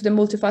 Thanks to the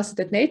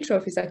multifaceted nature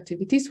of his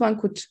activities, one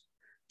could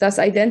thus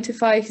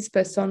identify his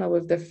persona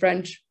with the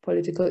French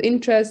political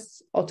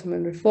interests,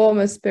 Ottoman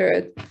reformer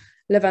spirit,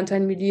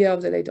 Levantine milieu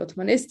of the late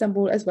Ottoman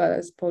Istanbul, as well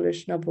as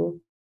Polish noble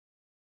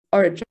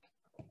origin.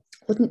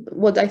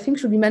 What I think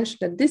should be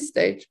mentioned at this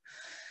stage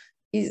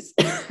is,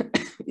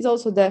 is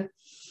also the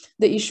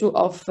issue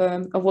of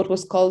what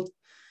was called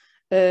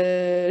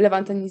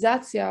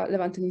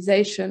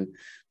Levantinization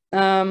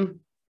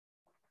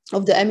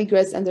of the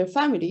emigrants and their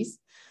families,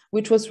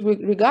 which was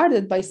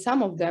regarded by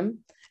some of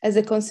them as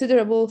a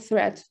considerable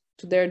threat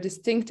to their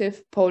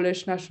distinctive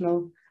Polish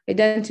national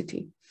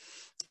identity.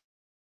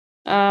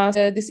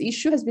 This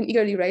issue has been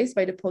eagerly raised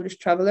by the Polish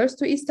travelers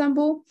to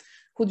Istanbul,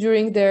 who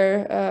during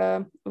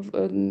their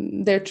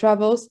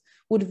travels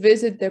would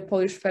visit their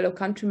Polish fellow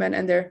countrymen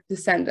and their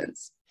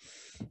descendants.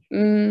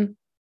 In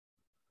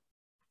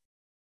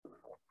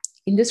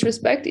this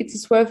respect, it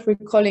is worth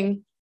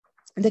recalling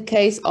the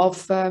case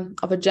of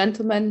a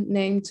gentleman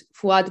named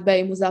Fuad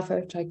Bey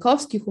Muzaffer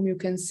Tchaikovsky, whom you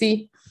can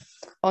see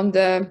on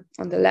the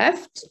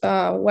left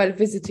while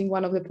visiting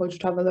one of the Polish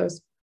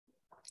travelers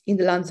in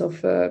the lands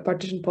of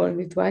partition Poland,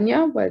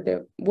 Lithuania, where they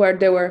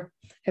were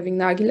having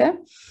nargile.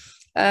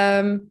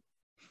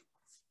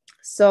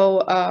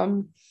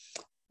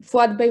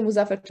 Fuad Bey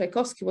Muzaffer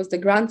Tchaikovsky was the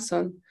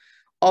grandson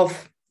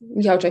of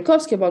Michał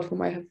Tchaikovsky, about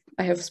whom I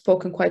have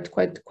spoken quite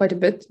a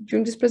bit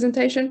during this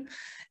presentation,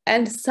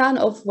 and son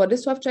of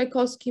Władysław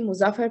Tchaikovsky,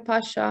 Muzaffer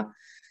Pasha,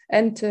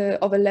 and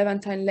of a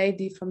Levantine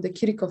lady from the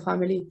Kiriko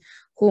family,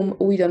 whom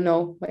we don't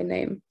know by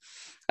name.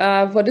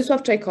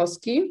 Władysław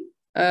Tchaikovsky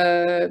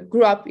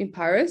grew up in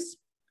Paris,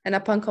 and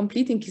upon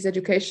completing his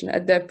education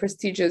at the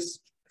prestigious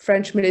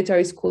French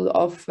military school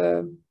of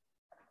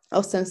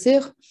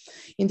Saint-Cyr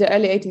in the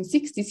early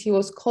 1860s, he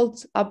was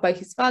called up by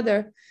his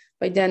father,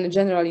 by then a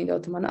general in the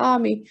Ottoman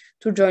army,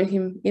 to join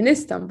him in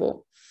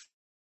Istanbul.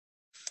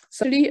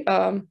 So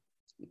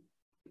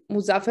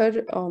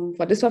Muzaffer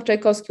Władysław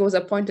Tchaikovsky was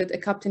appointed a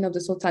captain of the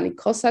Sultanic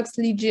Cossacks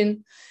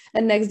Legion,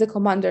 and next the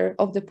commander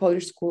of the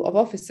Polish School of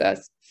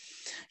Officers.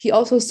 He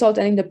also sought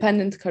an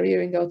independent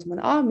career in the Ottoman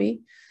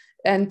army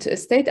and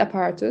state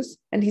apparatus,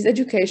 and his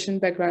education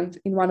background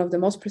in one of the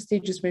most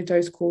prestigious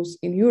military schools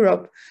in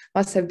Europe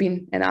must have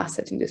been an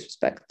asset in this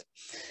respect.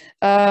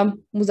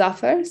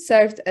 Muzaffer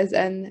served as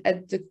an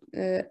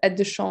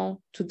aide-de-camp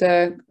to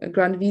the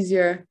Grand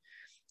Vizier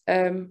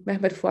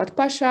Mehmed Fuad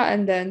Pasha,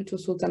 and then to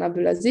Sultan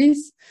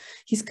Abdulaziz.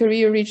 His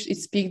career reached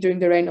its peak during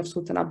the reign of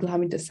Sultan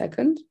Abdulhamid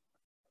II.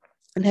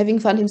 And having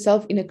found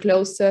himself in a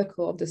close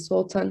circle of the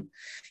Sultan,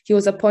 he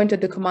was appointed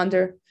the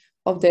commander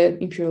of the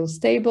imperial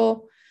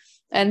stable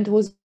and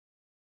was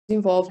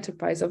involved in the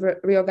enterprise of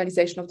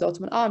reorganization of the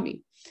Ottoman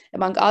army.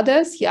 Among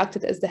others, he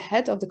acted as the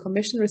head of the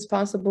commission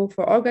responsible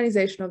for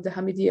organization of the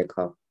Hamidiyya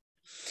Corps.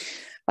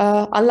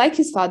 Unlike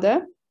his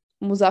father,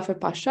 Muzaffer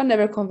Pasha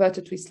never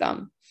converted to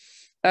Islam.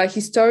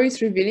 His story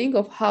is revealing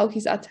of how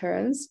his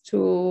adherence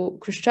to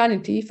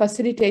Christianity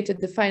facilitated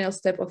the final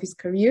step of his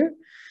career,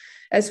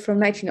 as from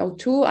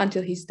 1902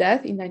 until his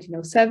death in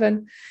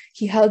 1907,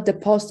 he held the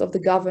post of the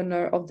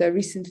governor of the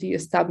recently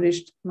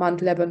established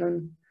Mand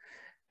Lebanon,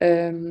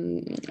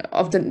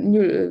 of the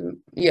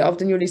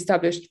newly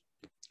established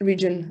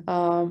region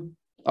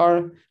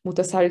or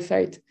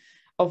Mutasarrifate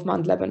of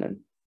Mand Lebanon.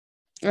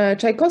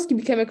 Tchaikovsky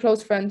became a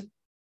close friend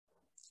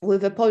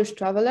with a Polish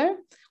traveler,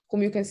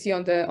 whom you can see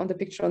on the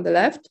picture on the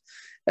left,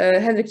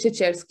 Henryk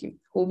Ciecierski,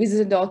 who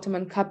visited the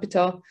Ottoman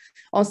capital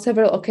on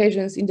several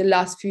occasions in the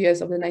last few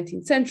years of the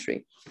 19th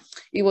century.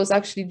 It was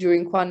actually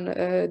during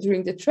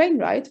the train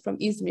ride from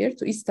Izmir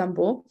to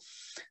Istanbul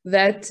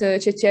that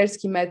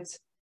Ciecierski met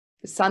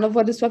the son of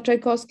Władysław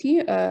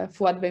Tchaikovsky,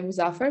 Fuad Bey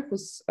Muzafer,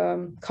 whose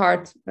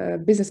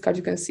business card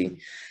you can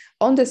see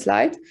on the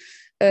slide.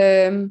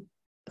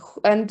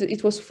 And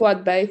it was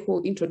Fuad Bey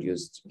who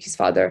introduced his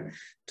father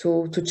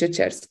to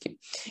Ciecierski.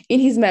 In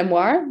his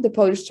memoir, The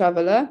Polish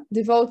Traveler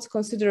devotes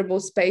considerable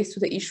space to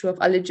the issue of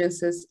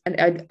allegiances and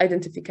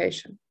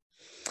identification.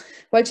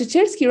 While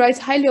Ciecierski writes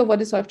highly of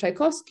Władysław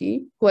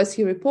Tchaikovsky, who, as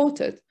he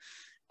reported,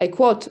 I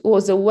quote,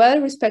 was a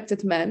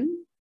well-respected man,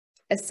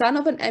 a son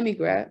of an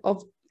emigre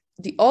of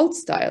the old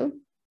style,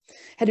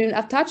 had been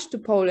attached to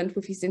Poland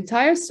with his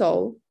entire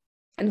soul,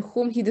 and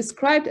whom he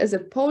described as a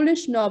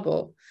Polish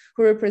noble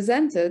who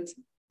represented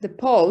the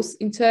Poles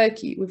in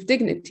Turkey with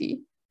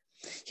dignity,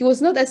 he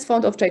was not as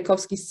fond of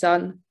Tchaikovsky's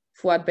son,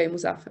 Fuad Bey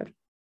Muzafer.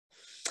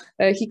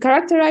 He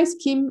characterized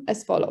Kim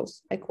as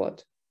follows, I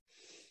quote,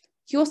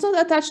 "He was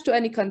not attached to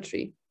any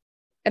country,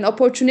 an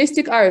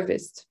opportunistic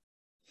Arabist.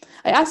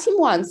 I asked him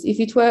once if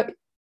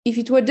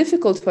it were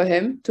difficult for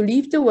him to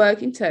leave the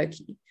work in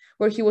Turkey,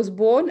 where he was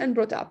born and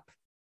brought up.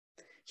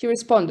 He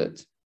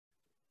responded,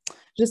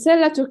 Je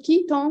sers la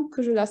Turquie tant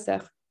que je la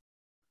sers.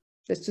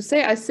 That's to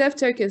say, I serve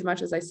Turkey as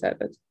much as I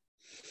serve it.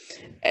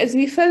 As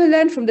we further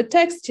learn from the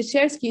text,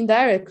 Ciecierski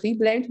indirectly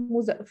blamed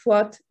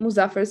Fuad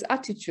Muzafer's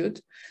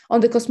attitude on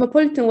the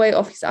cosmopolitan way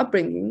of his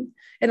upbringing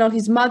and on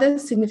his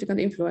mother's significant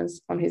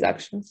influence on his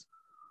actions.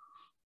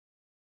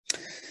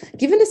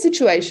 Given the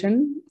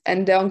situation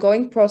and the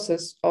ongoing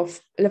process of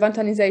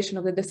Levantinization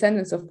of the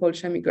descendants of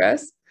Polish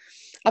emigres,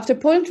 after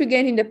Poland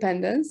regained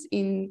independence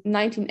in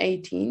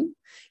 1918,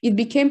 it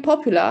became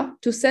popular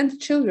to send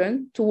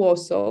children to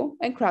Warsaw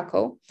and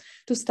Krakow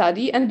to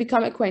study and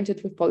become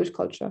acquainted with Polish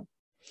culture.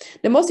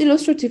 The most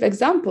illustrative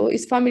example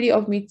is family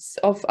of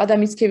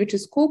Adam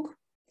Mickiewicz's cook,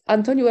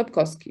 Antoni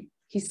Łebkowski,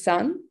 his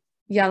son,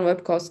 Jan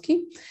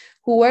Łebkowski,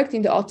 who worked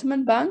in the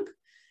Ottoman Bank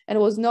and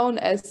was known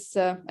as,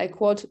 I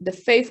quote, the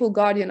faithful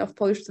guardian of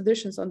Polish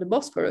traditions on the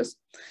Bosphorus,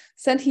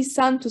 sent his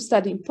son to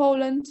study in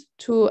Poland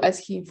to, as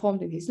he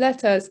informed in his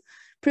letters,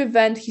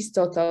 prevent his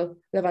total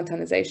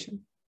Levantinization.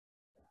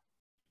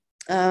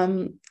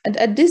 And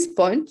at this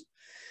point,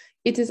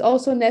 it is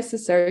also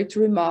necessary to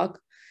remark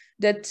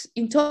that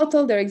in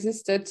total there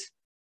existed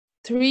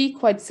 3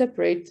 quite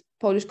separate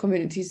Polish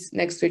communities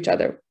next to each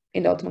other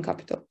in the Ottoman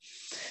capital.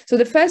 So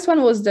the first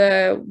one was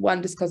the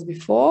one discussed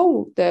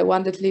before, the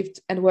one that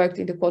lived and worked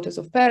in the quarters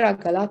of Pera,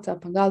 Galata,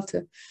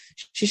 Pangalte,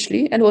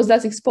 Shishli, and was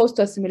thus exposed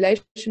to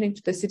assimilation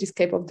into the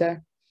cityscape of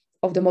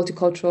the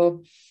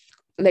multicultural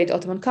late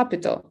Ottoman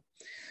capital.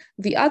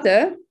 The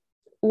other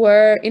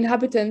were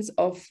inhabitants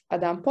of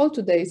Adampol,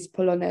 today's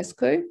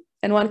Polonezköy,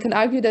 and one can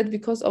argue that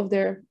because of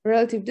their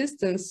relative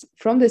distance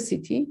from the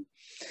city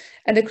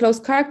and the close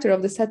character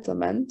of the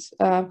settlement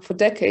for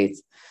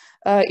decades,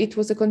 it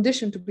was a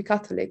condition to be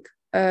Catholic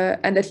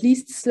and at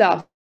least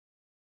Slav.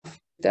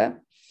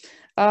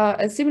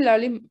 And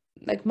similarly,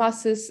 like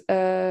masses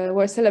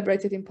were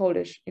celebrated in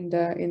Polish in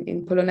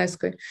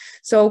Polonezköy.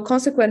 So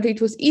consequently,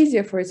 it was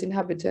easier for its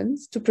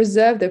inhabitants to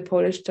preserve their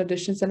Polish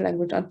traditions and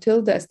language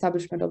until the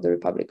establishment of the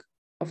Republic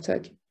of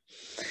Turkey.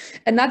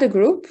 Another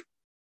group,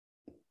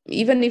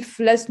 even if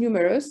less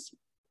numerous,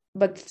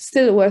 but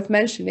still worth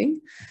mentioning,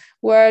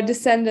 were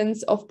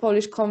descendants of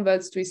Polish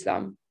converts to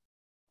Islam.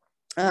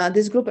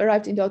 This group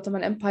arrived in the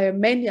Ottoman Empire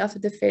mainly after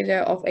the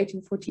failure of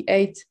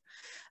 1848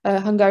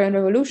 Hungarian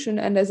Revolution,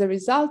 and as a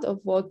result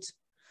of what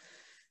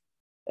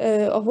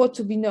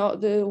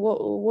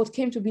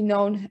came to be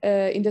known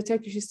in the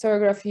Turkish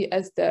historiography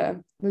as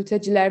the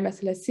mülteciler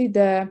meselesi,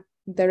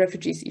 the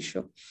refugees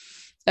issue,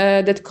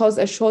 that caused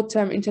a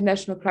short-term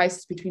international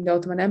crisis between the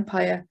Ottoman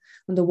Empire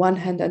on the one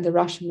hand and the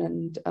Russian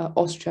and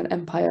Austrian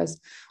empires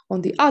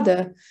on the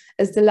other,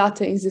 as the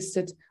latter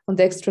insisted on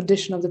the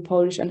extradition of the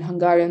Polish and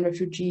Hungarian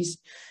refugees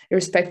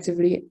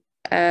respectively.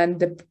 And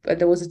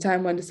there was a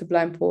time when the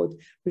Sublime Porte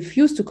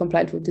refused to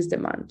comply with this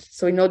demand.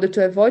 So in order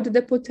to avoid the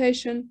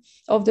deportation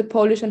of the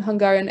Polish and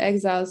Hungarian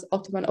exiles,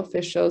 Ottoman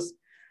officials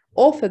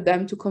offered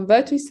them to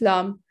convert to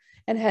Islam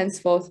and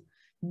henceforth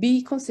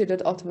be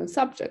considered Ottoman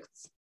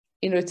subjects.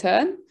 In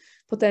return,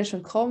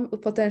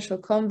 potential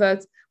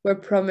converts were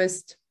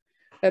promised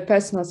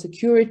personal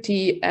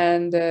security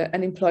and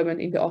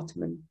employment in the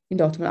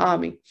Ottoman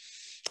army.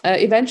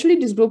 Eventually,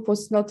 this group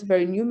was not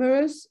very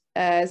numerous,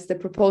 as the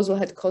proposal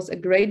had caused a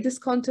great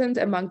discontent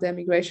among the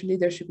immigration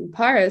leadership in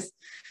Paris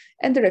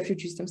and the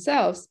refugees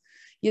themselves.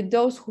 Yet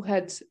those who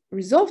had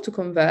resolved to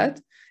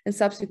convert, and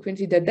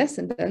subsequently their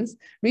descendants,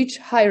 reached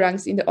high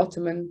ranks in the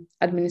Ottoman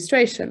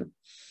administration.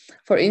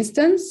 For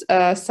instance,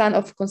 son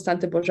of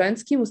Konstanty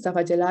Bożeński,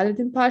 Mustafa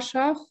Celaleddin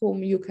Pasha,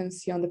 whom you can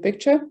see on the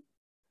picture,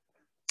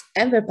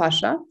 Enver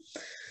Pasha,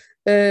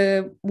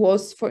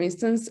 was, for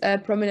instance, a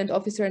prominent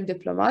officer and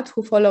diplomat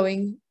who,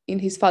 following in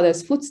his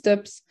father's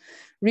footsteps,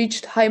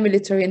 reached high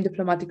military and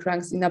diplomatic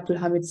ranks in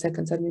Abdulhamid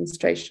II's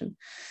administration.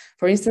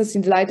 For instance,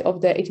 in the light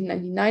of the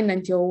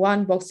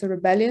 1899-1901 Boxer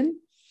Rebellion,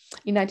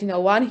 in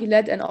 1901, he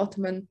led an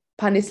Ottoman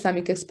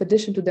pan-Islamic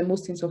expedition to the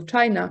Muslims of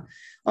China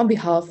on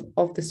behalf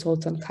of the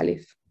Sultan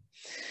Caliph.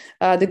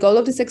 The goal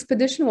of this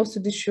expedition was to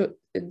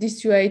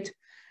dissuade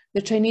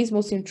the Chinese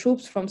Muslim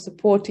troops from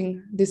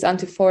supporting this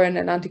anti-foreign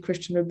and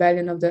anti-Christian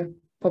rebellion of the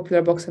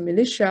popular Boxer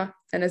militia,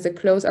 and as a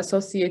close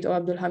associate of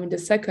Abdulhamid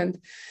II,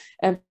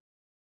 and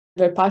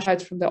Enver Pasha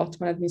from the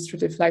Ottoman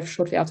administrative life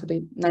shortly after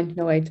the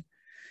 1908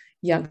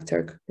 Young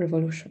Turk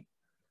Revolution.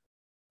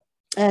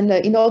 And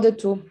in order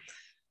to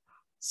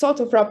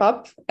sort of wrap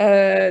up,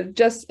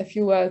 just a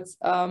few words.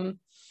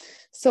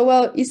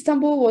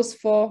 Istanbul was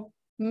for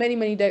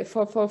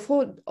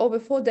over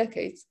 4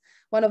 decades,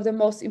 one of the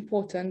most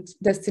important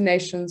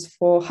destinations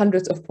for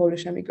hundreds of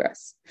Polish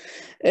emigres.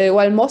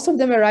 While most of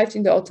them arrived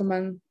in the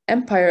Ottoman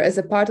Empire as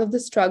a part of the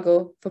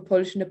struggle for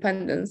Polish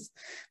independence,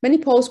 many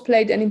Poles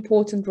played an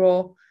important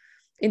role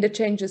in the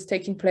changes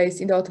taking place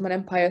in the Ottoman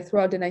Empire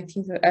throughout the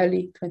 19th and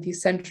early 20th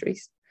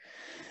centuries.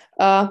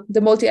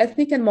 The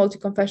multi-ethnic and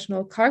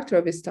multi-confessional character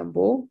of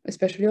Istanbul,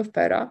 especially of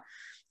Pera,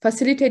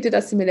 facilitated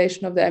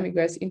assimilation of the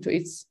emigres into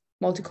its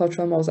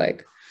multicultural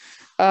mosaic.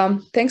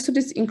 Thanks to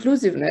this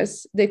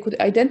inclusiveness, they could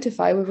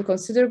identify with a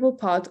considerable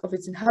part of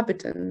its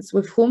inhabitants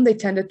with whom they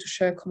tended to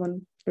share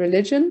common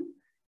religion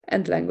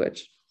and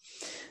language.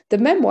 The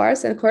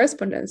memoirs and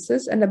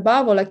correspondences, and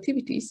above all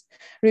activities,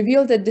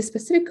 reveal that the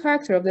specific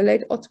character of the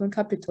late Ottoman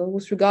capital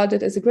was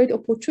regarded as a great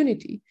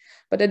opportunity,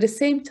 but at the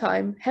same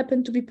time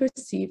happened to be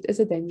perceived as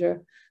a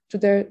danger to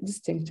their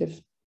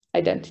distinctive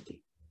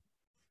identity.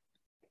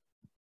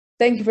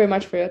 Thank you very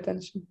much for your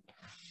attention.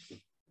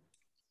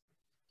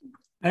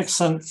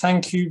 Excellent.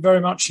 Thank you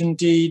very much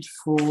indeed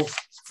for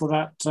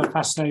that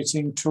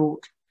fascinating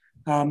talk.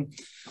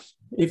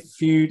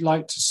 If you'd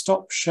like to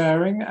stop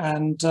sharing,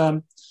 and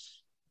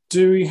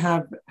do we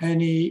have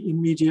any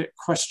immediate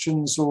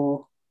questions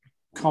or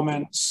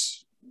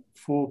comments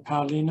for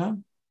Paulina?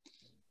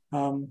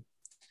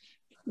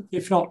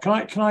 If not,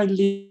 can I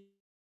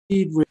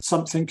lead with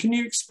something? Can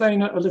you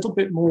explain a little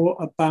bit more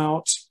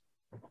about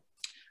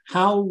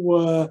how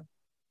were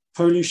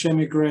Polish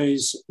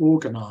emigres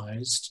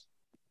organized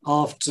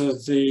after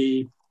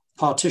the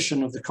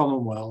partition of the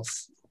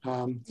Commonwealth?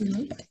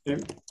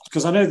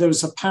 Because I know there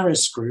was a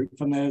Paris group,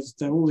 and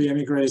there were all the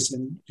emigres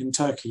in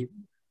Turkey.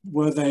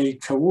 Were they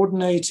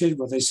coordinated?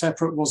 Were they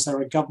separate? Was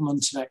there a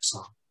government in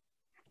exile?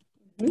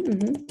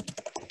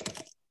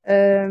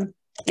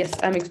 Yes,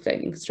 I'm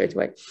explaining straight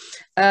away.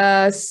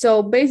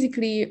 So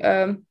basically,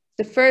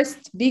 the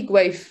first big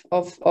wave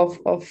of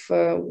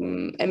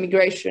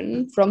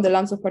emigration from the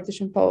lands of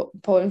partition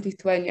Poland,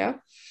 Lithuania,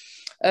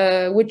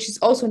 which is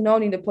also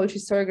known in the Polish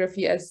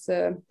historiography as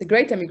the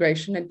Great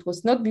Emigration. And it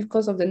was not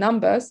because of the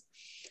numbers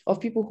of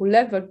people who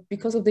left, but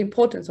because of the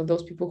importance of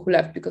those people who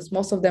left, because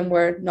most of them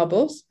were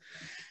nobles,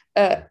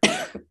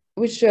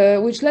 which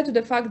led to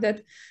the fact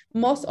that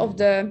most of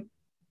the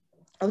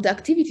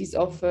activities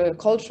of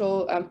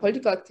cultural and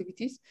political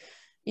activities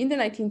in the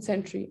 19th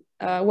century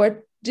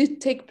did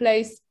take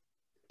place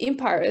in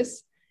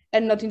Paris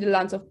and not in the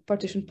lands of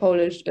partition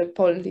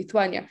Poland,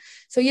 Lithuania.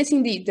 So yes,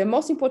 indeed, the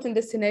most important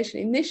destination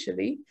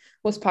initially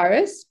was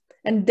Paris,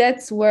 and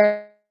that's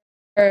where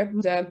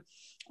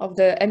of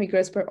the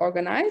emigres were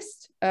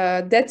organized.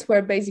 That's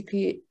where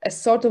basically a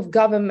sort of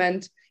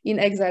government in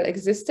exile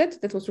existed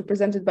that was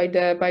represented by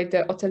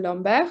the Hôtel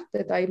Lambert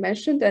that I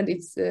mentioned, and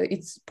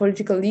its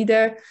political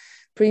leader,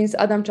 Prince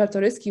Adam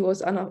Czartoryski,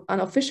 was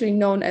unofficially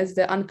known as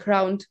the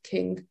uncrowned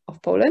king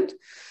of Poland.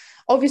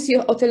 Obviously,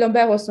 Hôtel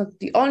Lambert was not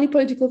the only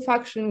political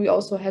faction. We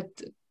also had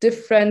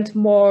different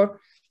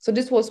so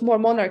this was more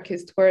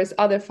monarchist, whereas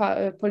other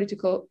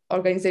political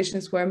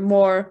organizations were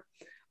more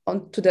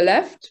to the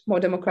left, more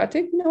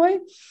democratic in a way.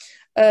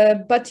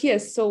 But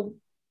yes, so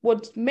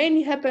what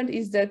mainly happened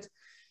is that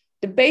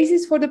the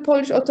basis for the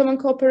Polish-Ottoman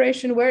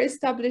cooperation were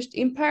established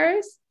in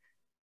Paris,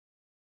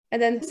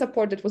 and then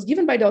support that was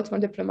given by the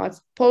Ottoman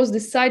diplomats, Poles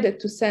decided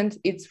to send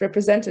its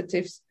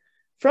representatives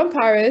from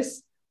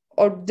Paris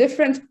or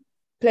different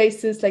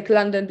places like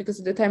London, because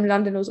at the time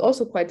London was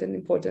also quite an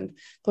important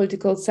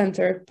political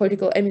center,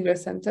 political emigre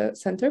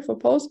center for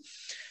Poles,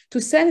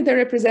 to send their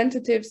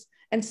representatives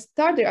and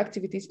start their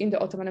activities in the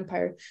Ottoman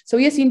Empire. So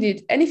yes,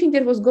 indeed, anything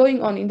that was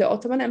going on in the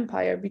Ottoman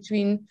Empire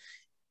between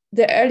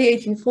the early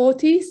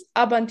 1840s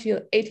up until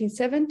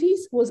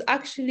 1870s was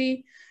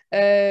actually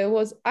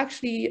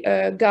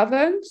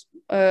governed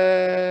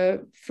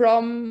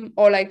from,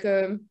 or like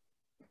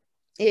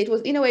it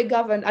was in a way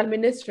governed,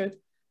 administered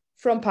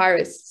from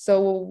Paris.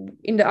 So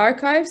in the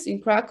archives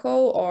in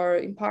Krakow or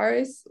in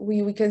Paris,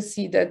 we can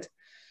see that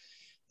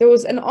there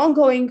was an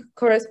ongoing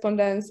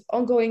correspondence,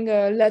 ongoing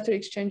letter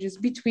exchanges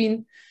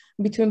between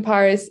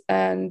Paris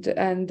and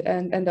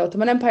the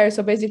Ottoman Empire.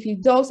 So basically,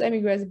 those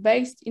emigres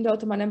based in the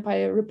Ottoman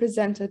Empire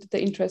represented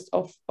the interest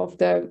of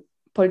the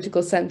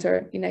political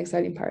center in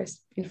exile in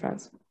Paris, in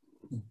France.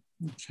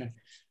 Okay.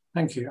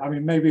 Thank you. I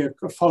mean, maybe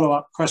a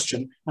follow-up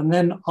question. And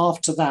then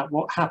after that,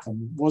 what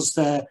happened? Were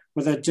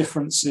there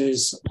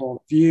differences of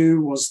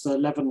view? Was the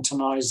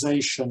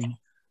Levantinization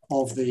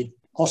of the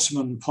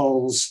Ottoman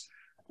Poles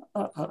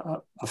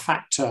a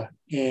factor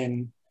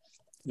in,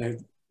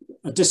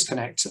 a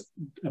disconnect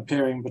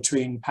appearing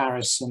between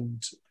Paris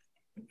and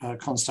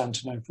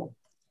Constantinople?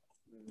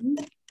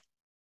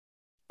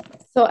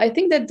 So I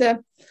think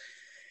that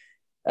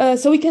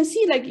so we can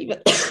see, like, even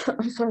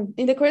sorry,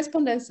 in the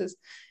correspondences,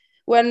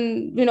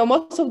 when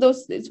most of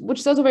those, which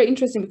is also very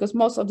interesting because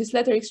most of these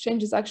letter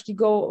exchanges actually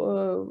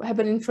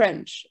happen in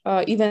French,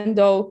 even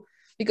though,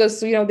 because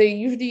they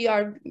usually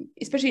are,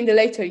 especially in the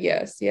later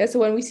years. Yeah, so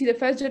when we see the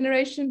first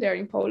generation, they're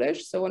in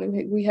Polish. So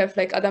when we have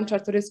like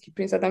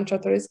Prince Adam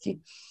Czartoryski,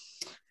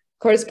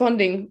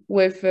 corresponding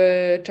with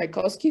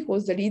Tchaikovsky, who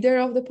was the leader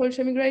of the Polish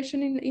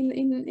emigration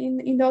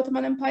in the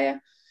Ottoman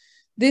Empire.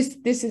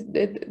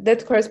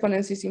 That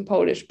correspondence is in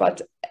Polish,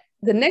 but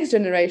the next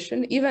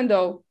generation, even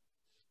though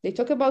they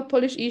talk about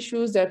Polish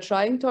issues, they're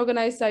trying to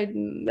organize,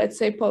 let's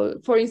say,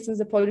 for instance,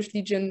 the Polish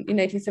Legion in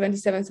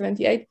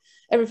 1877-78,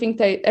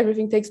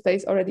 everything takes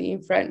place already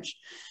in French.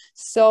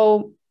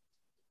 So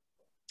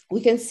we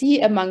can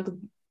see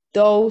among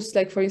those,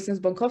 like, for instance,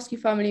 Bąkowski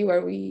family,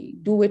 where we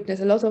do witness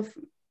a lot of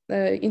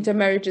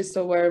intermarriages,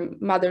 so where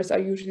mothers are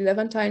usually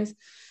Levantines,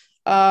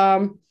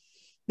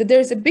 that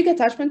there is a big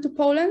attachment to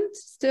Poland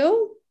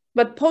still,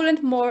 but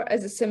Poland more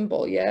as a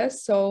symbol, yeah?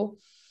 So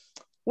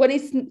when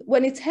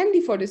it's handy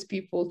for these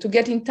people to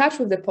get in touch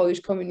with the Polish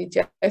community,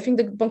 I think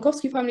the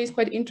Bąkowski family is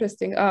quite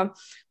interesting.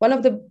 One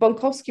of the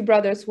Bąkowski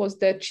brothers was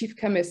the chief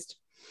chemist.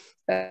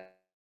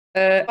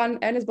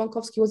 Ernest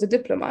Bąkowski was a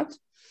diplomat.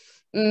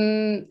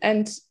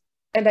 And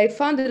I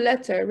found a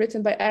letter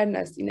written by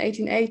Ernest in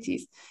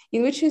 1880s,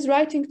 in which he's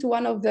writing to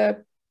one of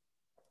the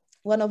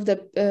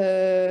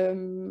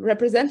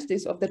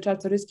representatives of the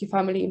Czartoryski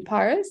family in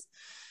Paris,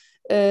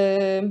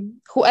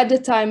 who at the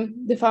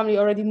time, the family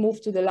already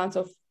moved to the lands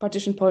of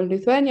partitioned Poland,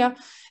 Lithuania,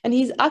 and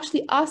he's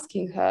actually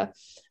asking her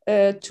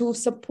to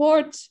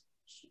support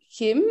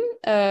him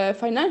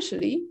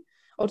financially,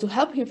 or to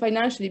help him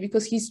financially,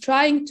 because he's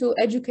trying to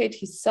educate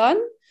his son,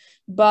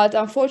 but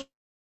unfortunately,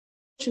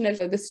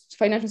 the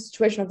financial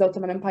situation of the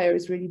Ottoman Empire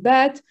is really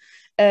bad.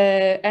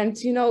 And,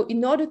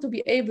 in order to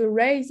be able to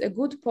raise a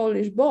good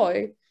Polish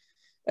boy,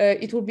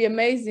 it would be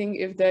amazing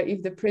if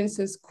the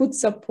princess could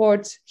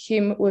support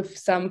him with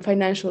some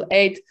financial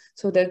aid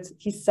so that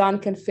his son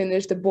can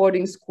finish the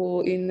boarding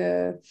school in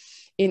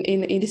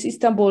this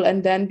Istanbul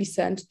and then be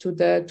sent to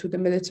the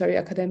military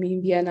academy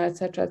in Vienna,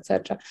 etc.,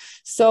 etc.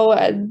 So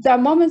there are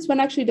moments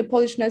when actually the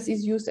Polishness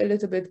is used a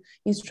little bit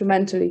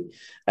instrumentally,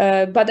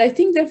 but I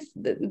think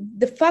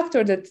the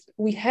factor that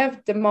we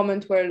have the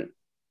moment where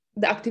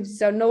the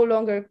activities are no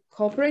longer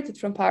cooperated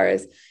from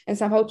Paris and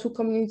somehow two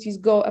communities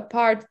go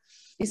apart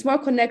is more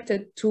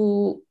connected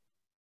to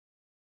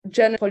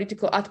general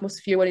political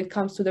atmosphere when it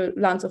comes to the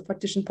lands of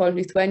partitioned Poland,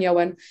 Lithuania,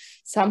 when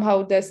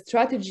somehow the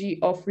strategy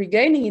of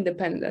regaining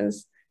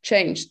independence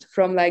changed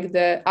from like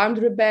the armed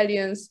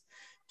rebellions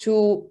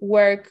to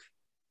work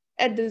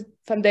at the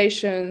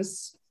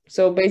foundations.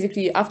 So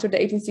basically after the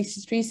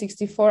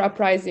 1863-64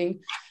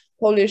 uprising,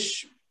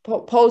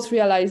 Poles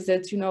realized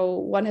that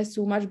one has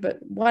to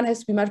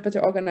be much better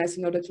organized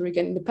in order to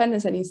regain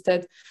independence, and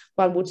instead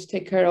one would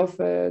take care of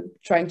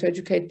trying to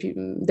educate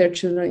their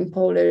children in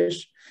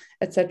Polish,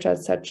 etc.,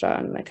 etc.,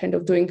 and kind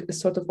of doing a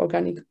sort of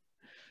organic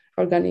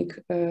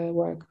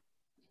work.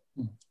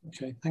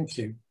 Okay, thank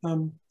you.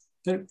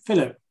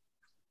 Philip.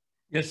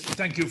 Yes,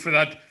 thank you for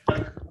that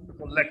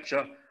wonderful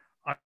lecture.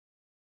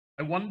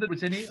 I wondered,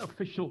 was any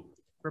official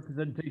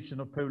representation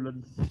of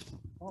Poland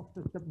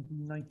after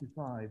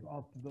 1795,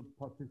 after the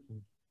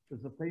partition?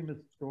 There's a famous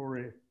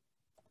story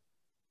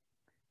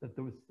that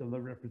there was still a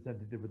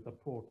representative at the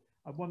port.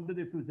 I wondered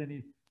if there was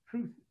any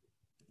truth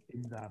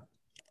in that.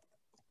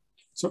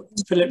 So,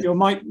 Philip, your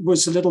mic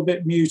was a little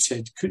bit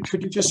muted.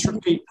 Could you just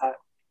repeat that?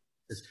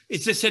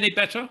 Is this any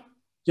better?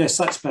 Yes,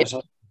 that's better.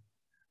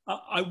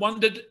 I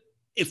wondered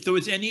if there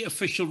was any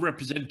official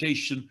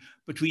representation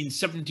between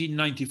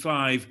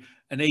 1795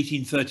 and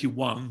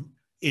 1831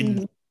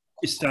 in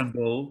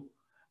Istanbul,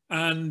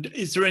 and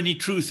is there any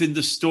truth in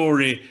the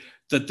story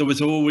that there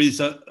was always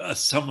a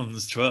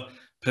summons to a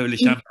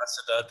Polish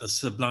ambassador at the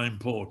Sublime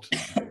Porte?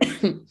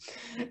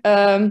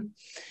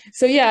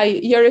 So yeah,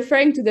 you're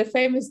referring to the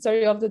famous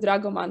story of the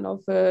dragoman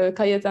of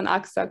Kajetan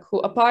Aksak, who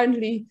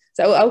apparently,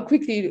 so I'll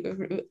quickly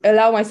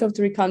allow myself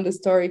to recount the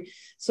story.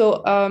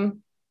 So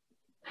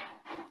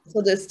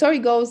the story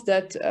goes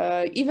that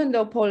even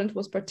though Poland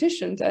was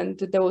partitioned and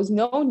there was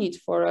no need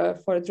for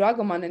a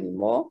dragoman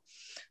anymore,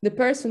 the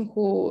person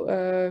who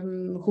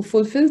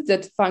fulfilled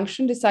that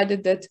function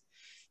decided that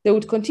they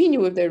would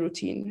continue with their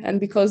routine. And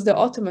because the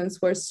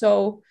Ottomans were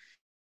so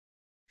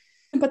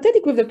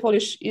sympathetic with the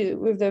Polish,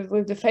 with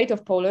the fate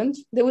of Poland,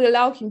 they would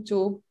allow him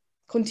to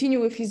continue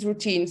with his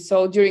routine.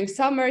 So during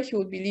summer, he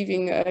would be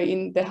living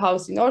in the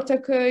house in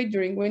Ortaköy.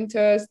 During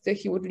winters,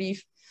 he would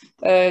live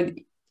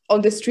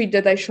on the street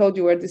that I showed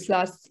you, where this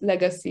last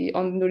legacy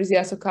on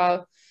Nurzia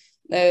Sokal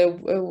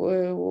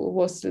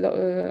was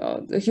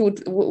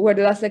where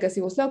the last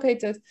legacy was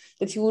located,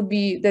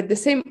 that the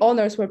same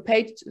honors were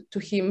paid to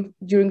him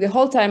during the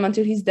whole time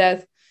until his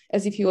death,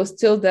 as if he was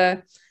still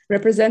the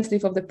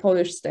representative of the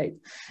Polish state.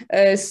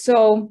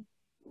 So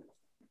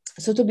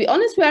to be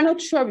honest, we are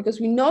not sure, because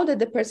we know that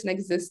the person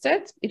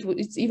existed.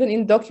 It's even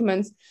in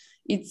documents.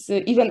 It's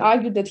even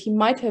argued that he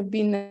might have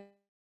been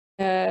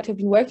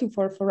working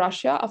for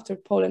Russia after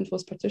Poland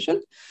was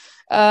partitioned.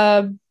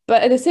 But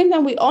at the same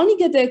time, we only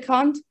get the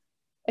account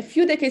a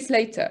few decades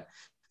later.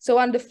 So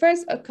on the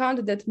first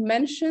account that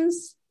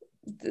mentions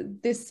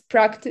this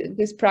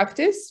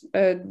practice,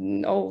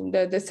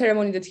 the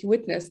ceremony that he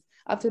witnessed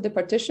after the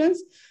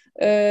partitions,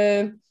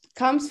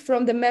 comes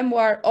from the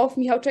memoir of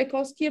Michał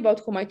Czajkowski,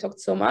 about whom I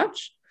talked so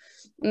much,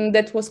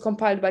 that was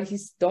compiled by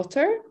his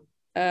daughter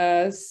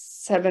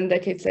 7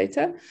 decades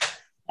later,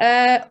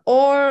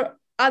 or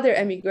other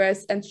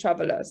emigrants and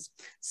travelers.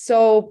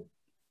 So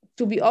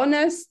to be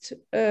honest,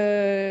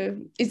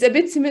 it's a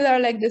bit similar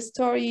like the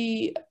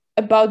story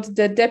about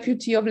the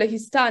deputy of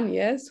Lehistani,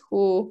 yes,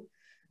 who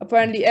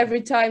apparently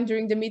every time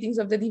during the meetings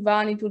of the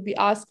divan it would be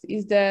asked,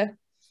 is the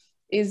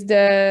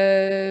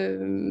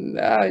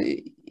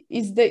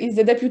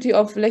deputy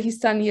of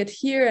Lehistani yet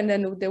here? And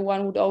then the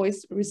one would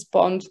always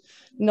respond,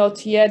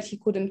 not yet, he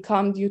couldn't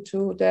come due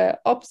to the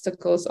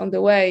obstacles on the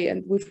way,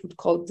 and which would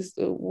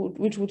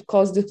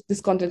cause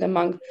discontent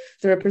among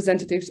the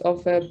representatives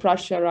of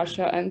Prussia,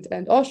 Russia,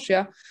 and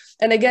Austria.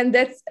 And again,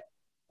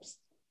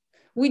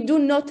 we do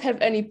not have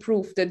any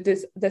proof that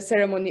the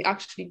ceremony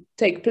actually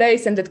take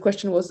place and that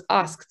question was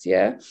asked.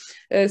 Yeah,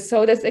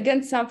 so that's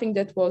again something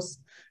that was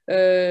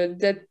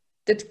that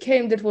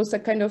was a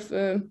kind of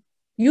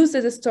used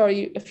as a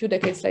story a few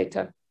decades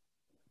later.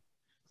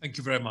 Thank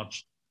you very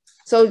much.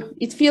 So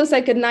it feels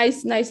like a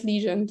nice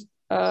legend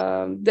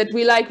that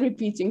we like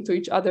repeating to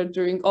each other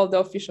during all the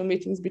official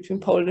meetings between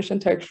Polish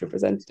and Turkish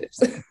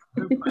representatives. I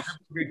hope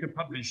you're going to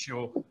publish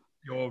your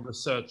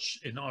research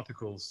in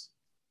articles.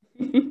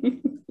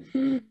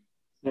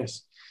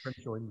 Yes.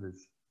 French or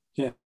English.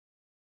 Yeah.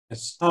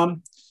 Yes.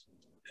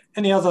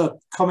 Any other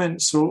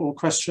comments or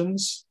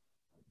questions?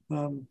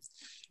 I've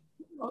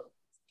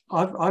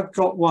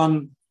got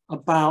one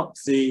about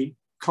the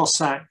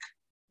Cossack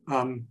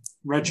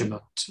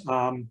regiment.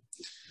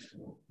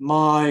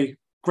 My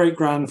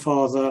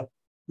great-grandfather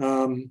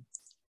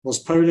was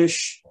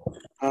Polish,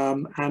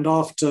 and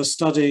after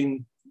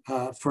studying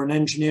for an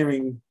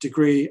engineering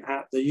degree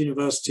at the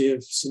University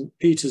of St.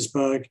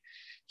 Petersburg,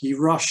 he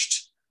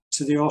rushed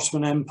to the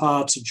Ottoman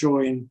Empire to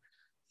join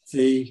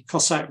the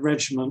Cossack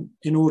regiment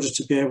in order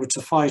to be able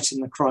to fight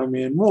in the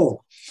Crimean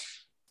War.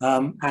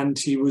 And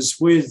he was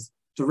with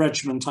the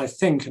regiment, I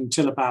think,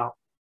 until about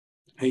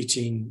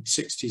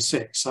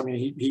 1866. I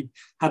mean, he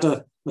had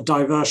a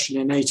diversion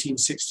in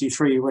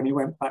 1863 when he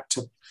went back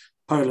to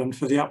Poland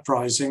for the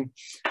uprising.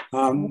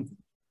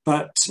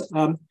 But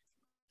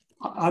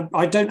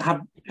I don't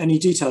have any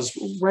details.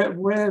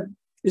 Where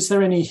is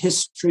there any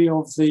history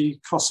of the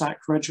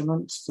Cossack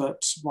regiment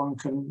that one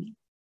can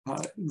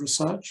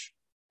research?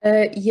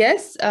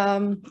 Yes.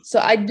 So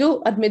I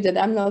do admit that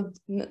I'm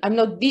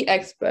not the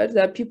expert.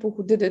 There are people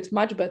who did it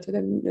much better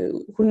than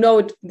who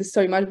know the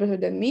story much better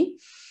than me.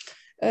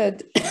 There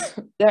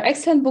are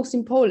excellent books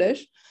in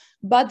Polish,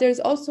 but there's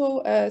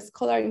also a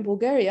scholar in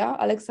Bulgaria,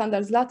 Alexander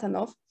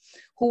Zlatanov,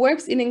 who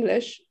works in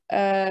English,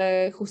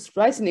 who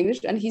writes in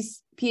English, and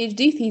his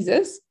PhD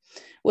thesis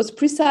was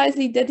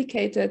precisely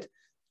dedicated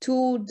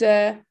to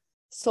the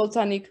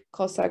Sultanic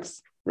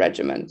Cossacks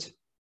regiment.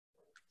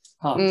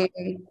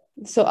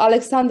 So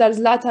Alexander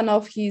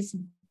Zlatanov, he's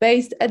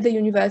based at the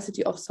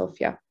University of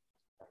Sofia,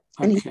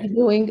 and he's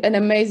doing an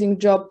amazing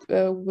job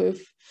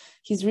with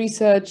his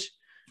research,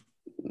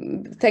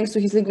 thanks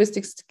to his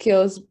linguistic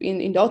skills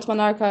in the Ottoman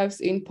archives,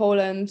 in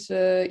Poland,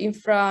 in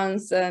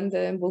France, and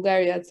in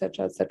Bulgaria,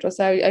 etc., etc.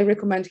 So I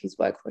recommend his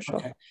work for sure.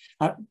 Okay.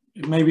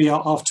 Maybe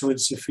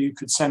afterwards, if you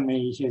could send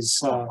me his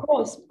of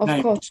course,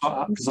 because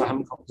I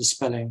haven't got the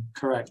spelling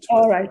correct.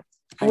 All right,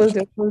 we'll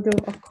do,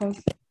 of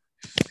course.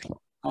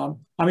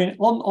 I mean,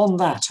 on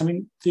that, I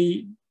mean,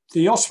 the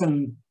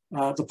Ottoman,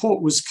 the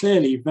Porte was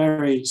clearly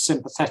very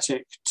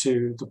sympathetic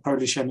to the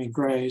Polish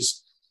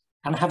émigrés,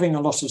 and having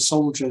a lot of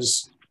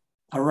soldiers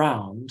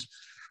around.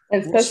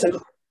 Was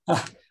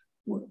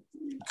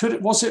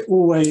it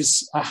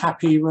always a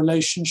happy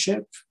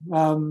relationship?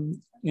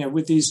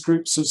 With these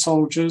groups of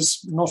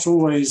soldiers, not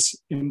always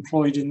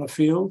employed in the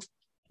field.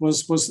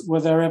 Were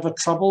there ever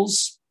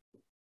troubles?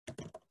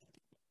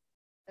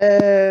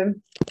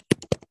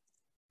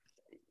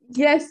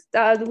 Yes,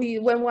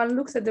 when one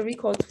looks at the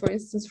records, for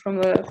instance,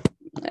 from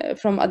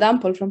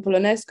Adampol, from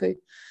Polonescu,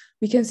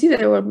 we can see that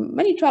there were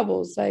many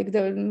troubles. Like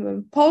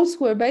the Poles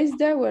who were based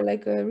there were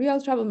like real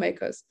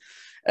troublemakers,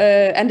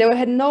 and they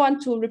had no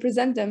one to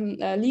represent them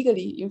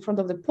legally in front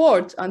of the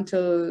Porte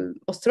until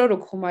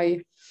Ostroruk,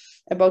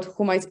 about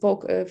whom I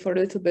spoke for a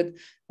little bit,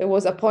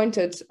 was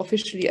appointed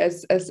officially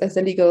as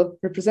a legal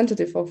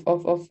representative of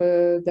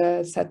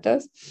the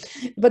settlers.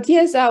 But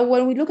yes,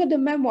 when we look at the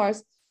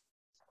memoirs,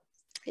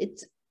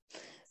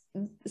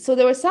 so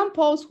there were some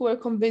Poles who were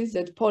convinced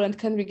that Poland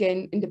can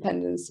regain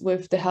independence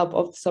with the help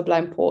of the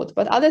Sublime Porte,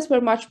 but others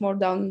were much more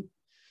down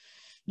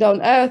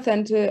earth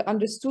and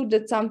understood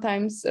that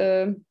sometimes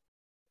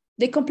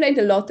they complained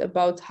a lot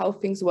about how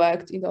things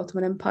worked in the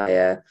Ottoman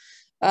Empire.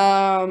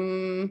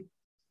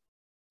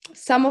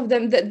 Some of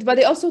them, but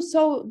they also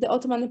saw the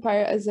Ottoman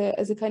Empire as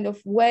a kind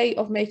of way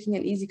of making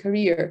an easy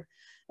career.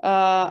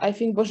 I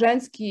think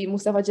Bożeński,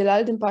 Mustafa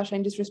Celaleddin Pasha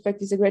in this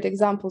respect is a great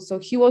example. So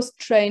he was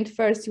trained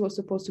first, he was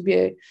supposed to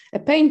be a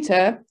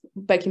painter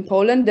back in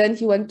Poland. Then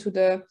he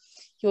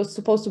was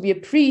supposed to be a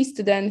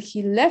priest. Then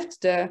he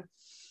left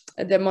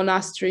the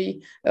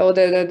monastery or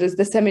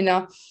the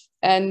seminar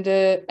and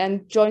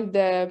joined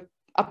the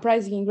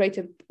uprising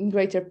in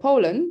Greater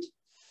Poland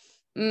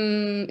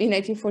in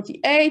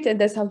 1848.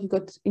 And that's how he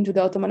got into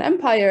the Ottoman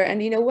Empire.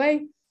 And in a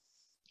way,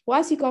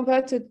 once he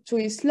converted to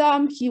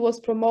Islam, he was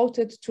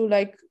promoted to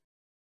like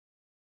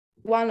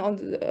one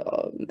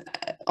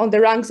on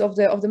the ranks of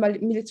the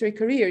military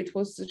career.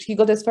 He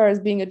got as far as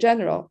being a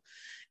general.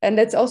 And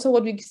that's also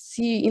what we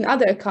see in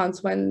other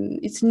accounts, when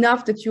it's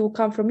enough that you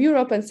come from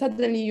Europe and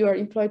suddenly you are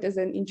employed as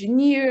an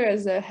engineer,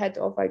 as a head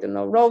of, I don't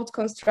know, road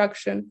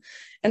construction.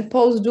 And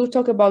Poles do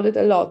talk about it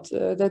a lot,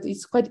 that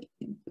it's quite,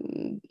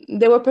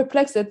 they were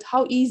perplexed at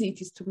how easy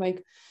it is to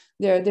make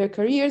their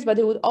careers, but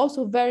they would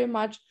also very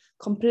much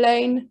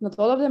complain, not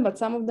all of them, but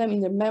some of them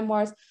in their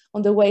memoirs,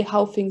 on the way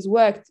how things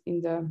worked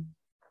in the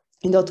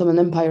Ottoman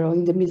Empire or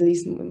in the Middle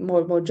East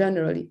more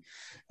generally.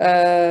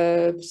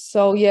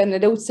 So yeah,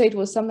 and they would say it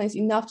was sometimes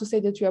enough to say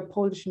that you are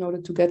Polish in order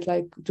to get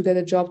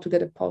a job, to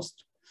get a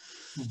post.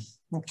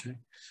 Okay.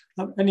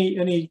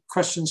 Any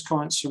questions,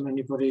 comments from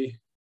anybody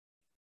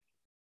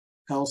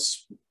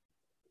else?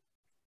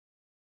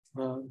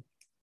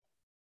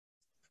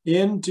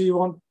 Ian,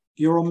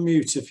 you're on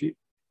mute if you.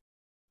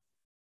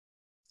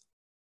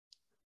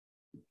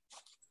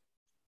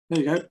 There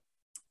you go.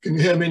 Can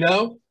you hear me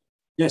now?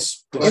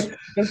 Yes. Right.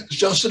 It's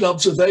just an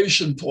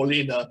observation,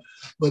 Paulina,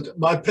 but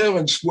my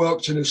parents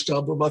worked in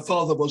Istanbul. My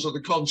father was at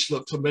the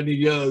consulate for many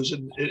years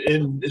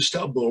in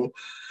Istanbul.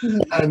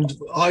 Mm-hmm. And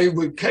I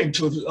came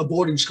to a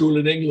boarding school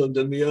in England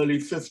in the early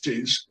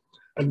 50s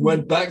and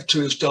went back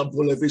to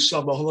Istanbul every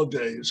summer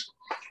holidays.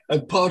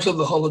 And part of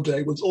the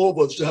holiday was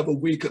always to have a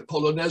week at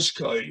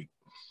Polonezköy,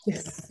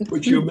 yes,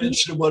 which you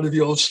mentioned in one of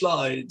your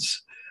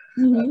slides.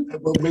 Mm-hmm.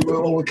 When we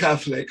were all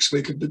Catholics,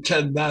 we could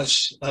attend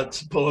Mass at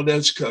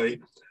Polonezköy.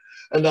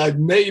 And I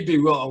may be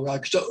wrong.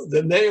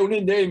 The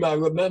only name I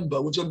remember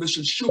was a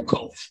Mrs.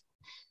 Shukov.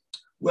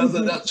 Whether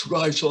mm-hmm. that's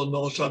right or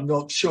not, I'm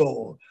not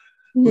sure.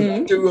 Mm-hmm. But I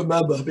do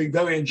remember having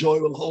very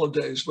enjoyable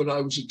holidays when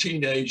I was a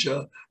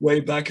teenager, way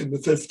back in the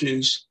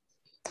 50s.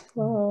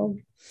 Wow.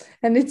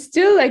 And it's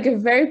still like a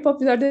very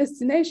popular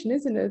destination,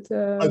 isn't it?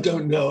 I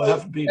don't know. I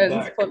haven't been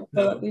back.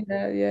 No.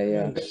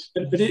 Yeah.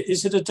 But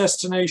is it a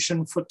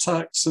destination for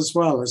Turks as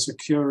well, as a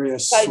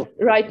curious?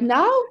 Right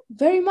now,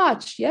 very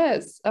much,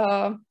 yes.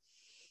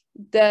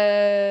 It's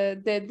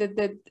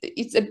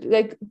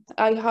like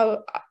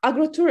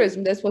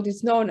agrotourism. That's what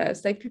it's known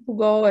as. Like people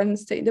go and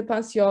stay in the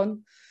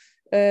pension.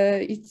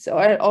 It's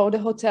or the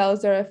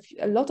hotels. There are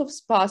a lot of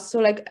spas. So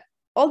like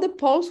all the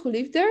Poles who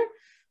live there,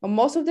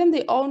 most of them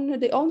they own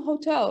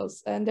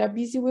hotels and they're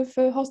busy with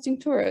hosting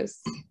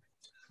tourists.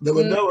 There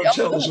were no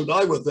hotels when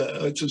I was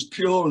there. It was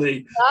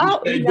purely we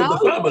stayed with the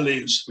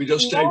families. We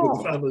just stayed with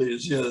the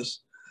families.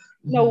 Yes.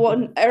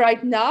 No,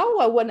 right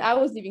now, when I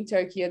was leaving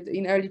Turkey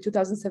in early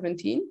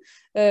 2017,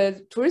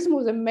 tourism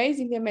was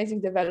amazing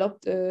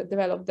developed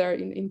there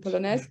in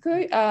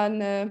Polonezköy,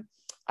 and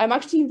I'm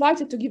actually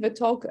invited to give a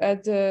talk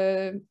at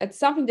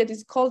something that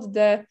is called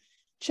the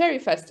Cherry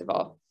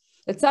Festival.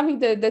 It's something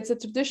that's a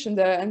tradition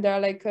there, and there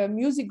are like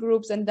music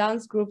groups and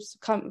dance groups,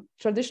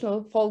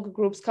 traditional folk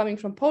groups coming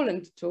from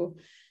Poland to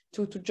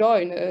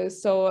join.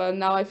 So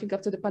now I think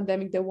after the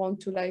pandemic, they want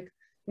to like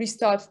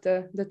restart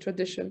the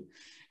tradition.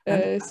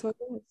 And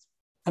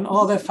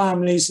are there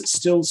families that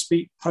still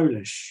speak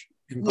Polish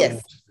in Poland?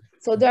 Yes.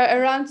 So there are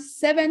around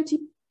 70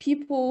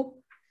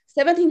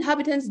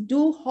 inhabitants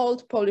do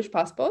hold Polish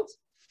passports.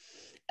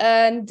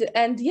 And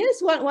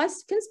yes, one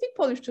can speak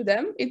Polish to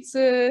them. It's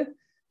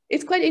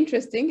quite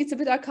interesting. It's a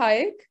bit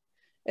archaic,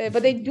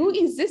 but they do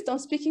insist on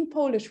speaking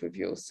Polish with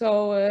you.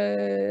 So,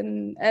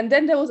 and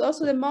then there was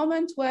also the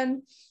moment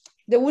when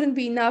there wouldn't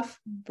be enough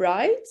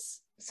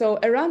brides. So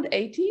around the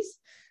 80s,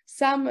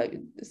 some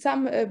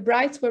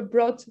brides were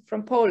brought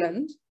from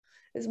Poland,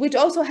 which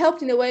also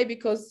helped in a way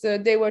because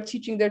they were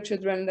teaching their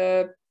children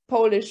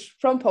Polish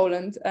from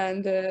Poland,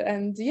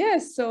 and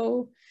yes,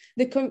 so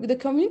the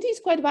community is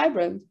quite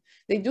vibrant.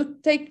 They do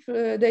take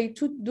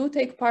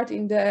part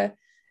in the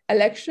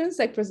elections,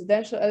 like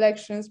presidential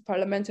elections,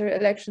 parliamentary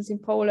elections in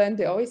Poland.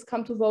 They always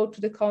come to vote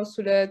to the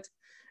consulate,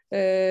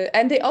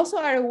 and they also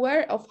are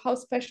aware of how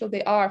special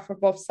they are for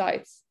both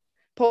sides,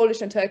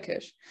 Polish and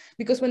Turkish,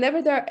 because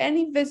whenever there are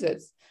any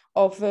visits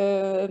of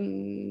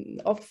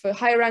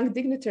high-rank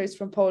dignitaries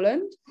from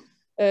Poland,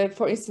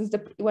 for instance,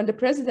 when the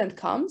president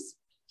comes,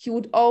 he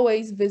would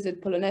always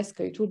visit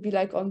Polonezko. It would be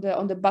like on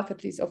the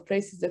bucket list of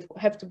places that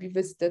have to be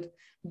visited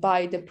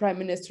by the Prime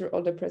Minister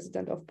or the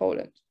President of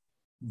Poland.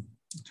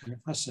 Okay,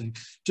 fascinating.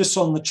 Just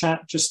on the chat,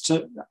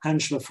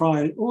 Angela Fry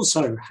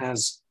also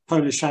has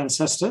Polish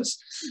ancestors,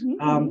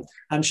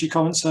 and she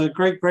comments her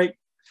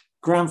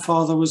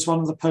great-great-grandfather was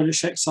one of the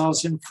Polish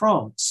exiles in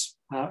France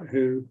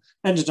who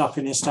ended up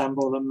in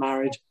Istanbul and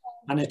married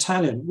an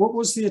Italian. What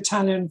was the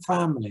Italian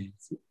family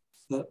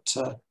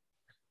that...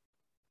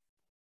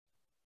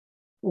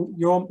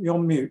 You're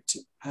mute,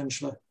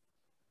 Angela.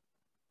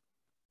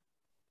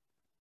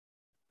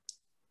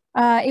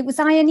 It was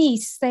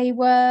Ioannese. They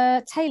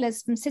were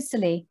tailors from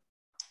Sicily.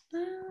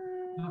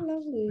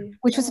 Lovely.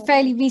 Which was a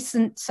fairly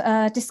recent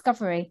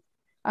discovery.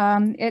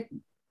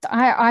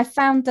 I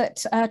found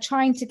that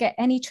trying to get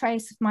any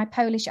trace of my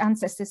Polish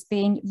ancestors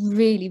being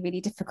really,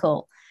 really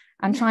difficult,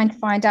 and trying to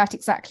find out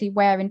exactly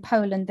where in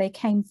Poland they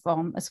came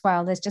from as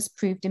well has just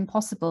proved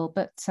impossible.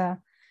 But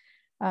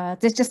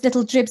there's just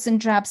little dribs and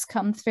drabs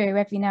come through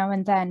every now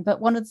and then. But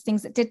one of the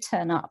things that did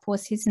turn up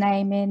was his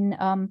name in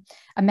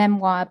a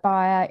memoir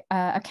by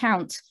a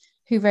count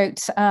who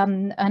wrote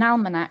an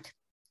almanac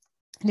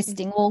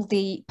listing all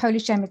the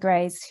Polish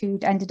emigres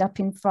who'd ended up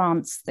in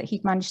France that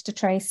he'd managed to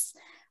trace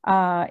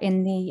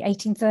in the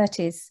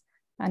 1830s.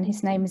 And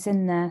his name is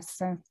in there,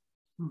 so.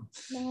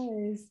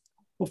 Nice.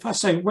 Well,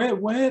 fascinating.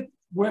 Where,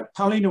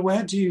 Paulina,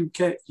 where do you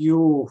get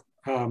your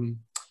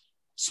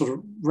sort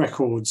of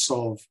records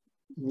of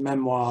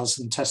memoirs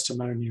and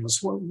testimonials?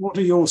 What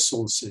are your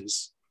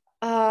sources?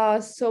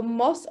 So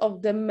most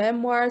of the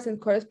memoirs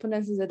and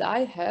correspondences that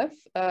I have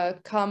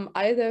come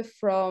either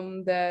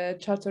from the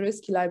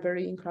Czartoryski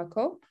Library in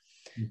Krakow.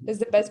 It's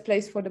the best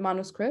place for the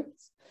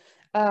manuscripts.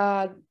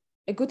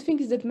 A good thing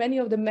is that many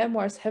of the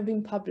memoirs have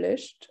been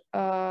published,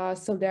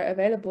 so they're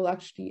available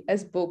actually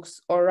as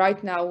books, or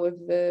right now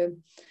with the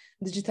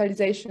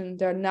digitalization,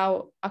 they're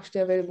now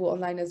actually available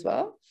online as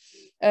well.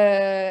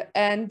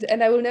 And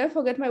I will never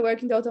forget my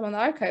work in the Ottoman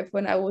archive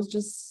when I was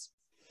just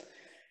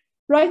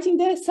writing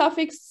the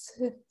suffix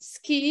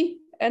ski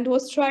and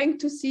was trying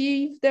to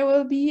see if there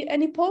will be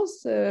any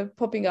Poles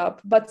popping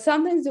up. But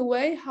sometimes the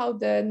way how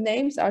the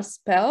names are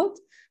spelled,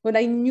 when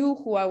I knew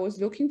who I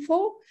was looking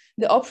for,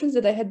 the options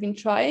that I had been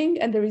trying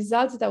and the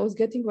results that I was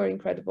getting were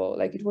incredible.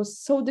 Like, it was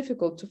so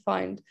difficult to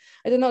find.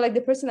 I don't know, like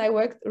the person I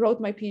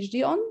wrote my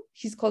PhD on,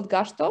 he's called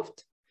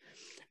Gashtoft,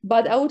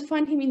 but I would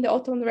find him in the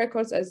Ottoman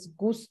records as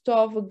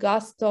Gustav,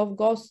 Gastov,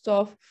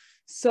 Gostov.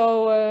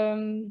 So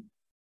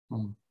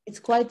it's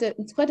quite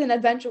an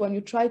adventure when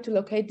you try to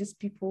locate these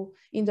people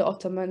in the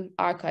Ottoman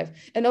archive.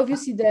 And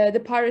obviously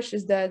the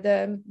parishes,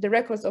 the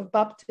records of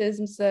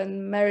baptisms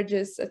and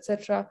marriages,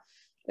 etc.,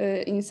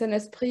 in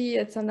Saint-Esprit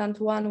at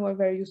Saint-Antoine were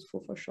very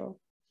useful for sure.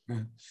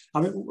 Yeah.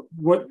 I mean,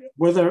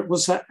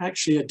 was that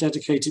actually a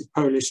dedicated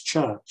Polish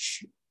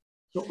church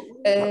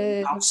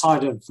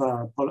outside of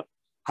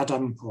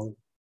Adampol?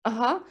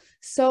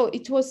 So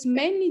it was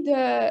mainly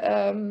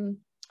the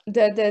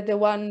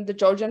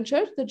Georgian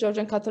church, the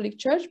Georgian Catholic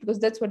Church, because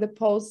that's where the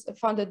Poles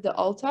founded the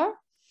altar.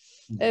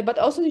 But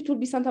also it would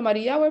be Santa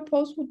Maria where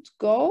Poles would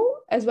go,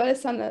 as well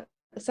as San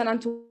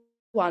Antoine.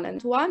 And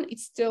Antoine,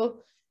 it's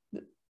still,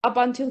 up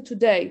until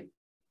today,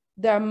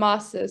 there are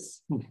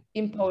masses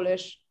in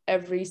Polish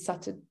every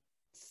Sunday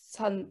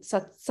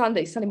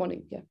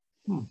morning. Yeah.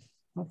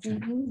 Okay.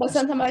 But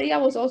Santa Maria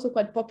was also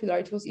quite popular.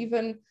 It was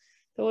even,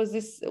 there was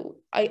this,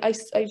 I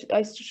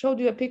showed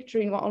you a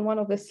picture on one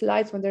of the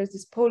slides when there's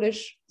this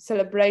Polish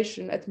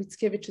celebration at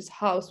Mickiewicz's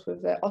house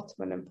with the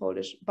Ottoman and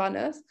Polish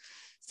banners.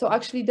 So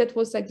actually that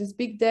was like this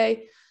big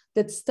day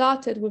that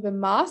started with a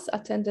mass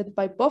attended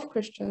by both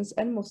Christians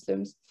and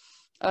Muslims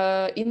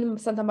in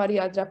Santa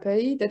Maria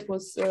Draperii that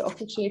was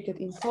officiated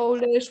in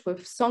Polish,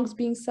 with songs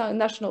being sung,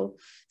 national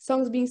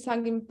songs being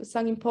sung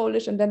in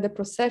Polish, and then the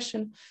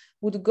procession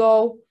would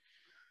go,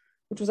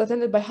 which was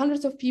attended by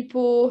hundreds of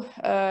people,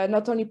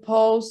 not only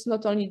Poles,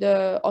 not only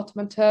the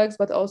Ottoman Turks,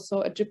 but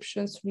also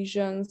Egyptians,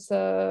 Tunisians,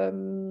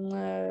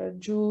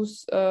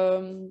 Jews,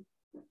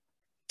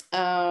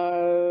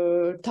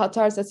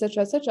 Tatars,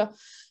 etc., etc.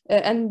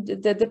 And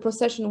the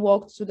procession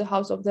walked to the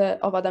house of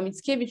Adam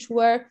Mickiewicz,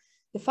 where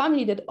the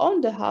family that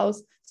owned the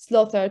house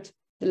slaughtered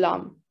the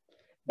lamb.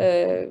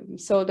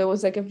 So there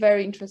was like a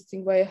very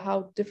interesting way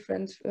how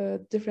different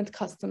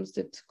customs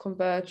did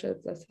converge,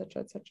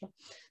 etc., etc.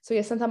 So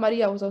yeah, Santa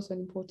Maria was also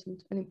an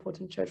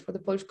important church for the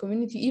Polish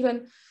community,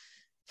 even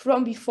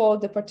from before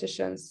the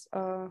partitions.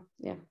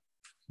 Yeah.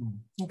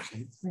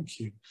 Okay, thank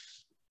you.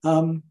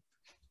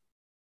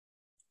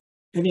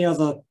 Any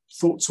other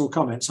thoughts or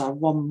comments? I have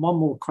one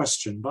more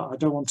question, but I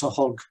don't want to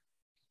hog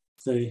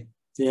the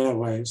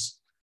airwaves.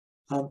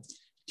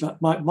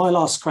 My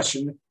last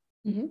question,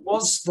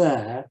 was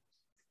there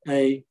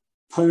a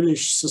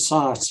Polish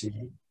society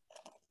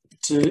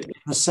in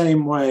the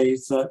same way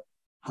that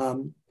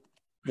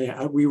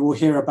we will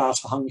hear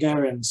about a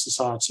Hungarian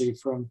society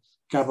from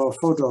Gabor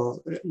Fodor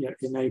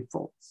in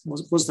April?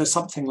 Was there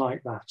something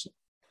like that?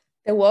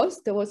 There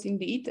was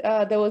indeed.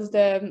 There was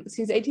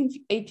since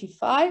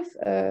 1885,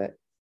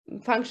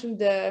 functioned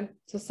the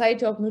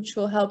Society of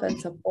Mutual Help and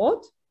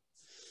Support,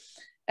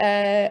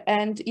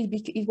 and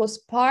it was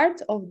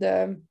part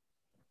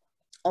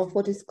of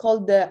what is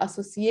called the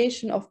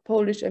Association of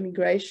Polish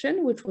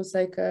Emigration, which was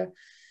like a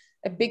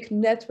big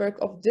network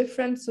of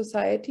different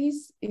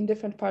societies in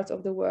different parts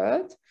of the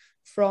world,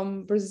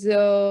 from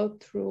Brazil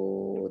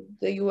through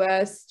the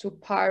US to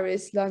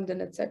Paris, London,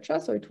 etc.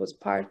 So it was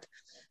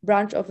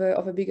branch of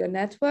a bigger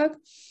network.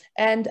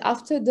 And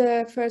after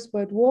the First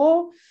World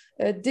War,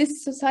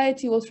 this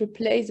society was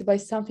replaced by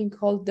something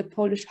called the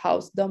Polish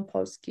House, Dom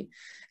Polski.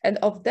 And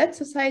of that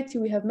society,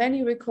 we have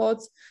many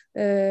records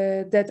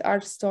that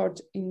are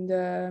stored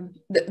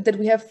that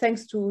we have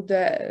thanks to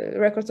the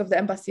records of the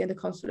embassy and the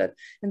consulate,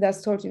 and they're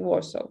stored in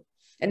Warsaw.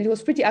 And it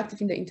was pretty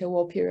active in the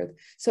interwar period.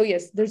 So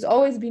yes, there's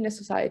always been a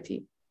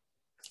society.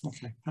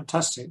 Okay,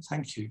 fantastic,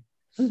 thank you.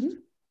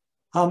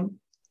 Mm-hmm.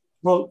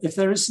 Well, if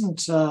there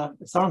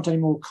aren't any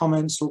more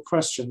comments or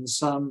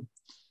questions,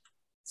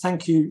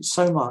 thank you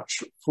so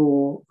much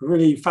for a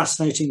really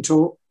fascinating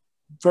talk,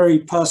 very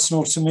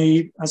personal to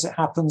me as it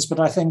happens, but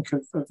I think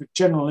of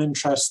general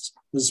interest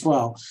as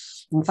well.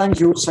 And thank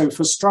you also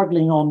for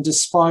struggling on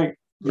despite,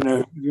 you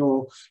know,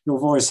 your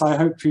voice. I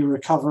hope you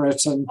recover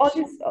it. And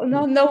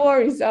no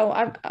worries.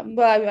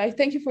 I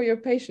thank you for your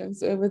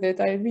patience with it.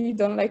 I really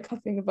don't like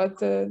coughing,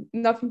 but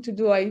nothing to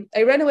do. I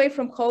ran away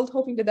from cold,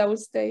 hoping that I would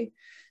stay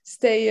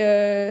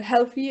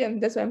healthy,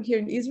 and that's why I'm here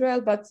in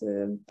Israel. But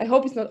I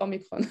hope it's not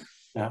Omicron.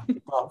 Yeah,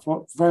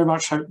 well, very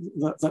much hope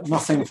that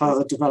nothing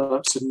further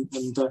develops and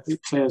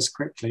it clears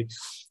quickly.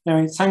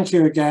 Anyway, thank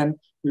you again.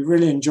 We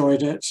really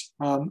enjoyed it,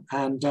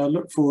 and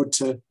look forward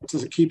to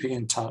keeping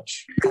in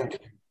touch. Thank you.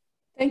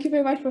 Thank you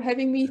very much for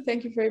having me.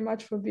 Thank you very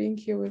much for being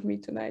here with me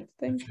tonight.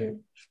 Thank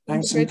you.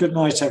 Thanks, and good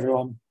night,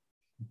 everyone.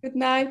 Good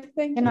night.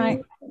 Thank you.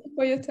 Thank you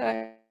for your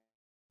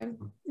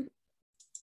time.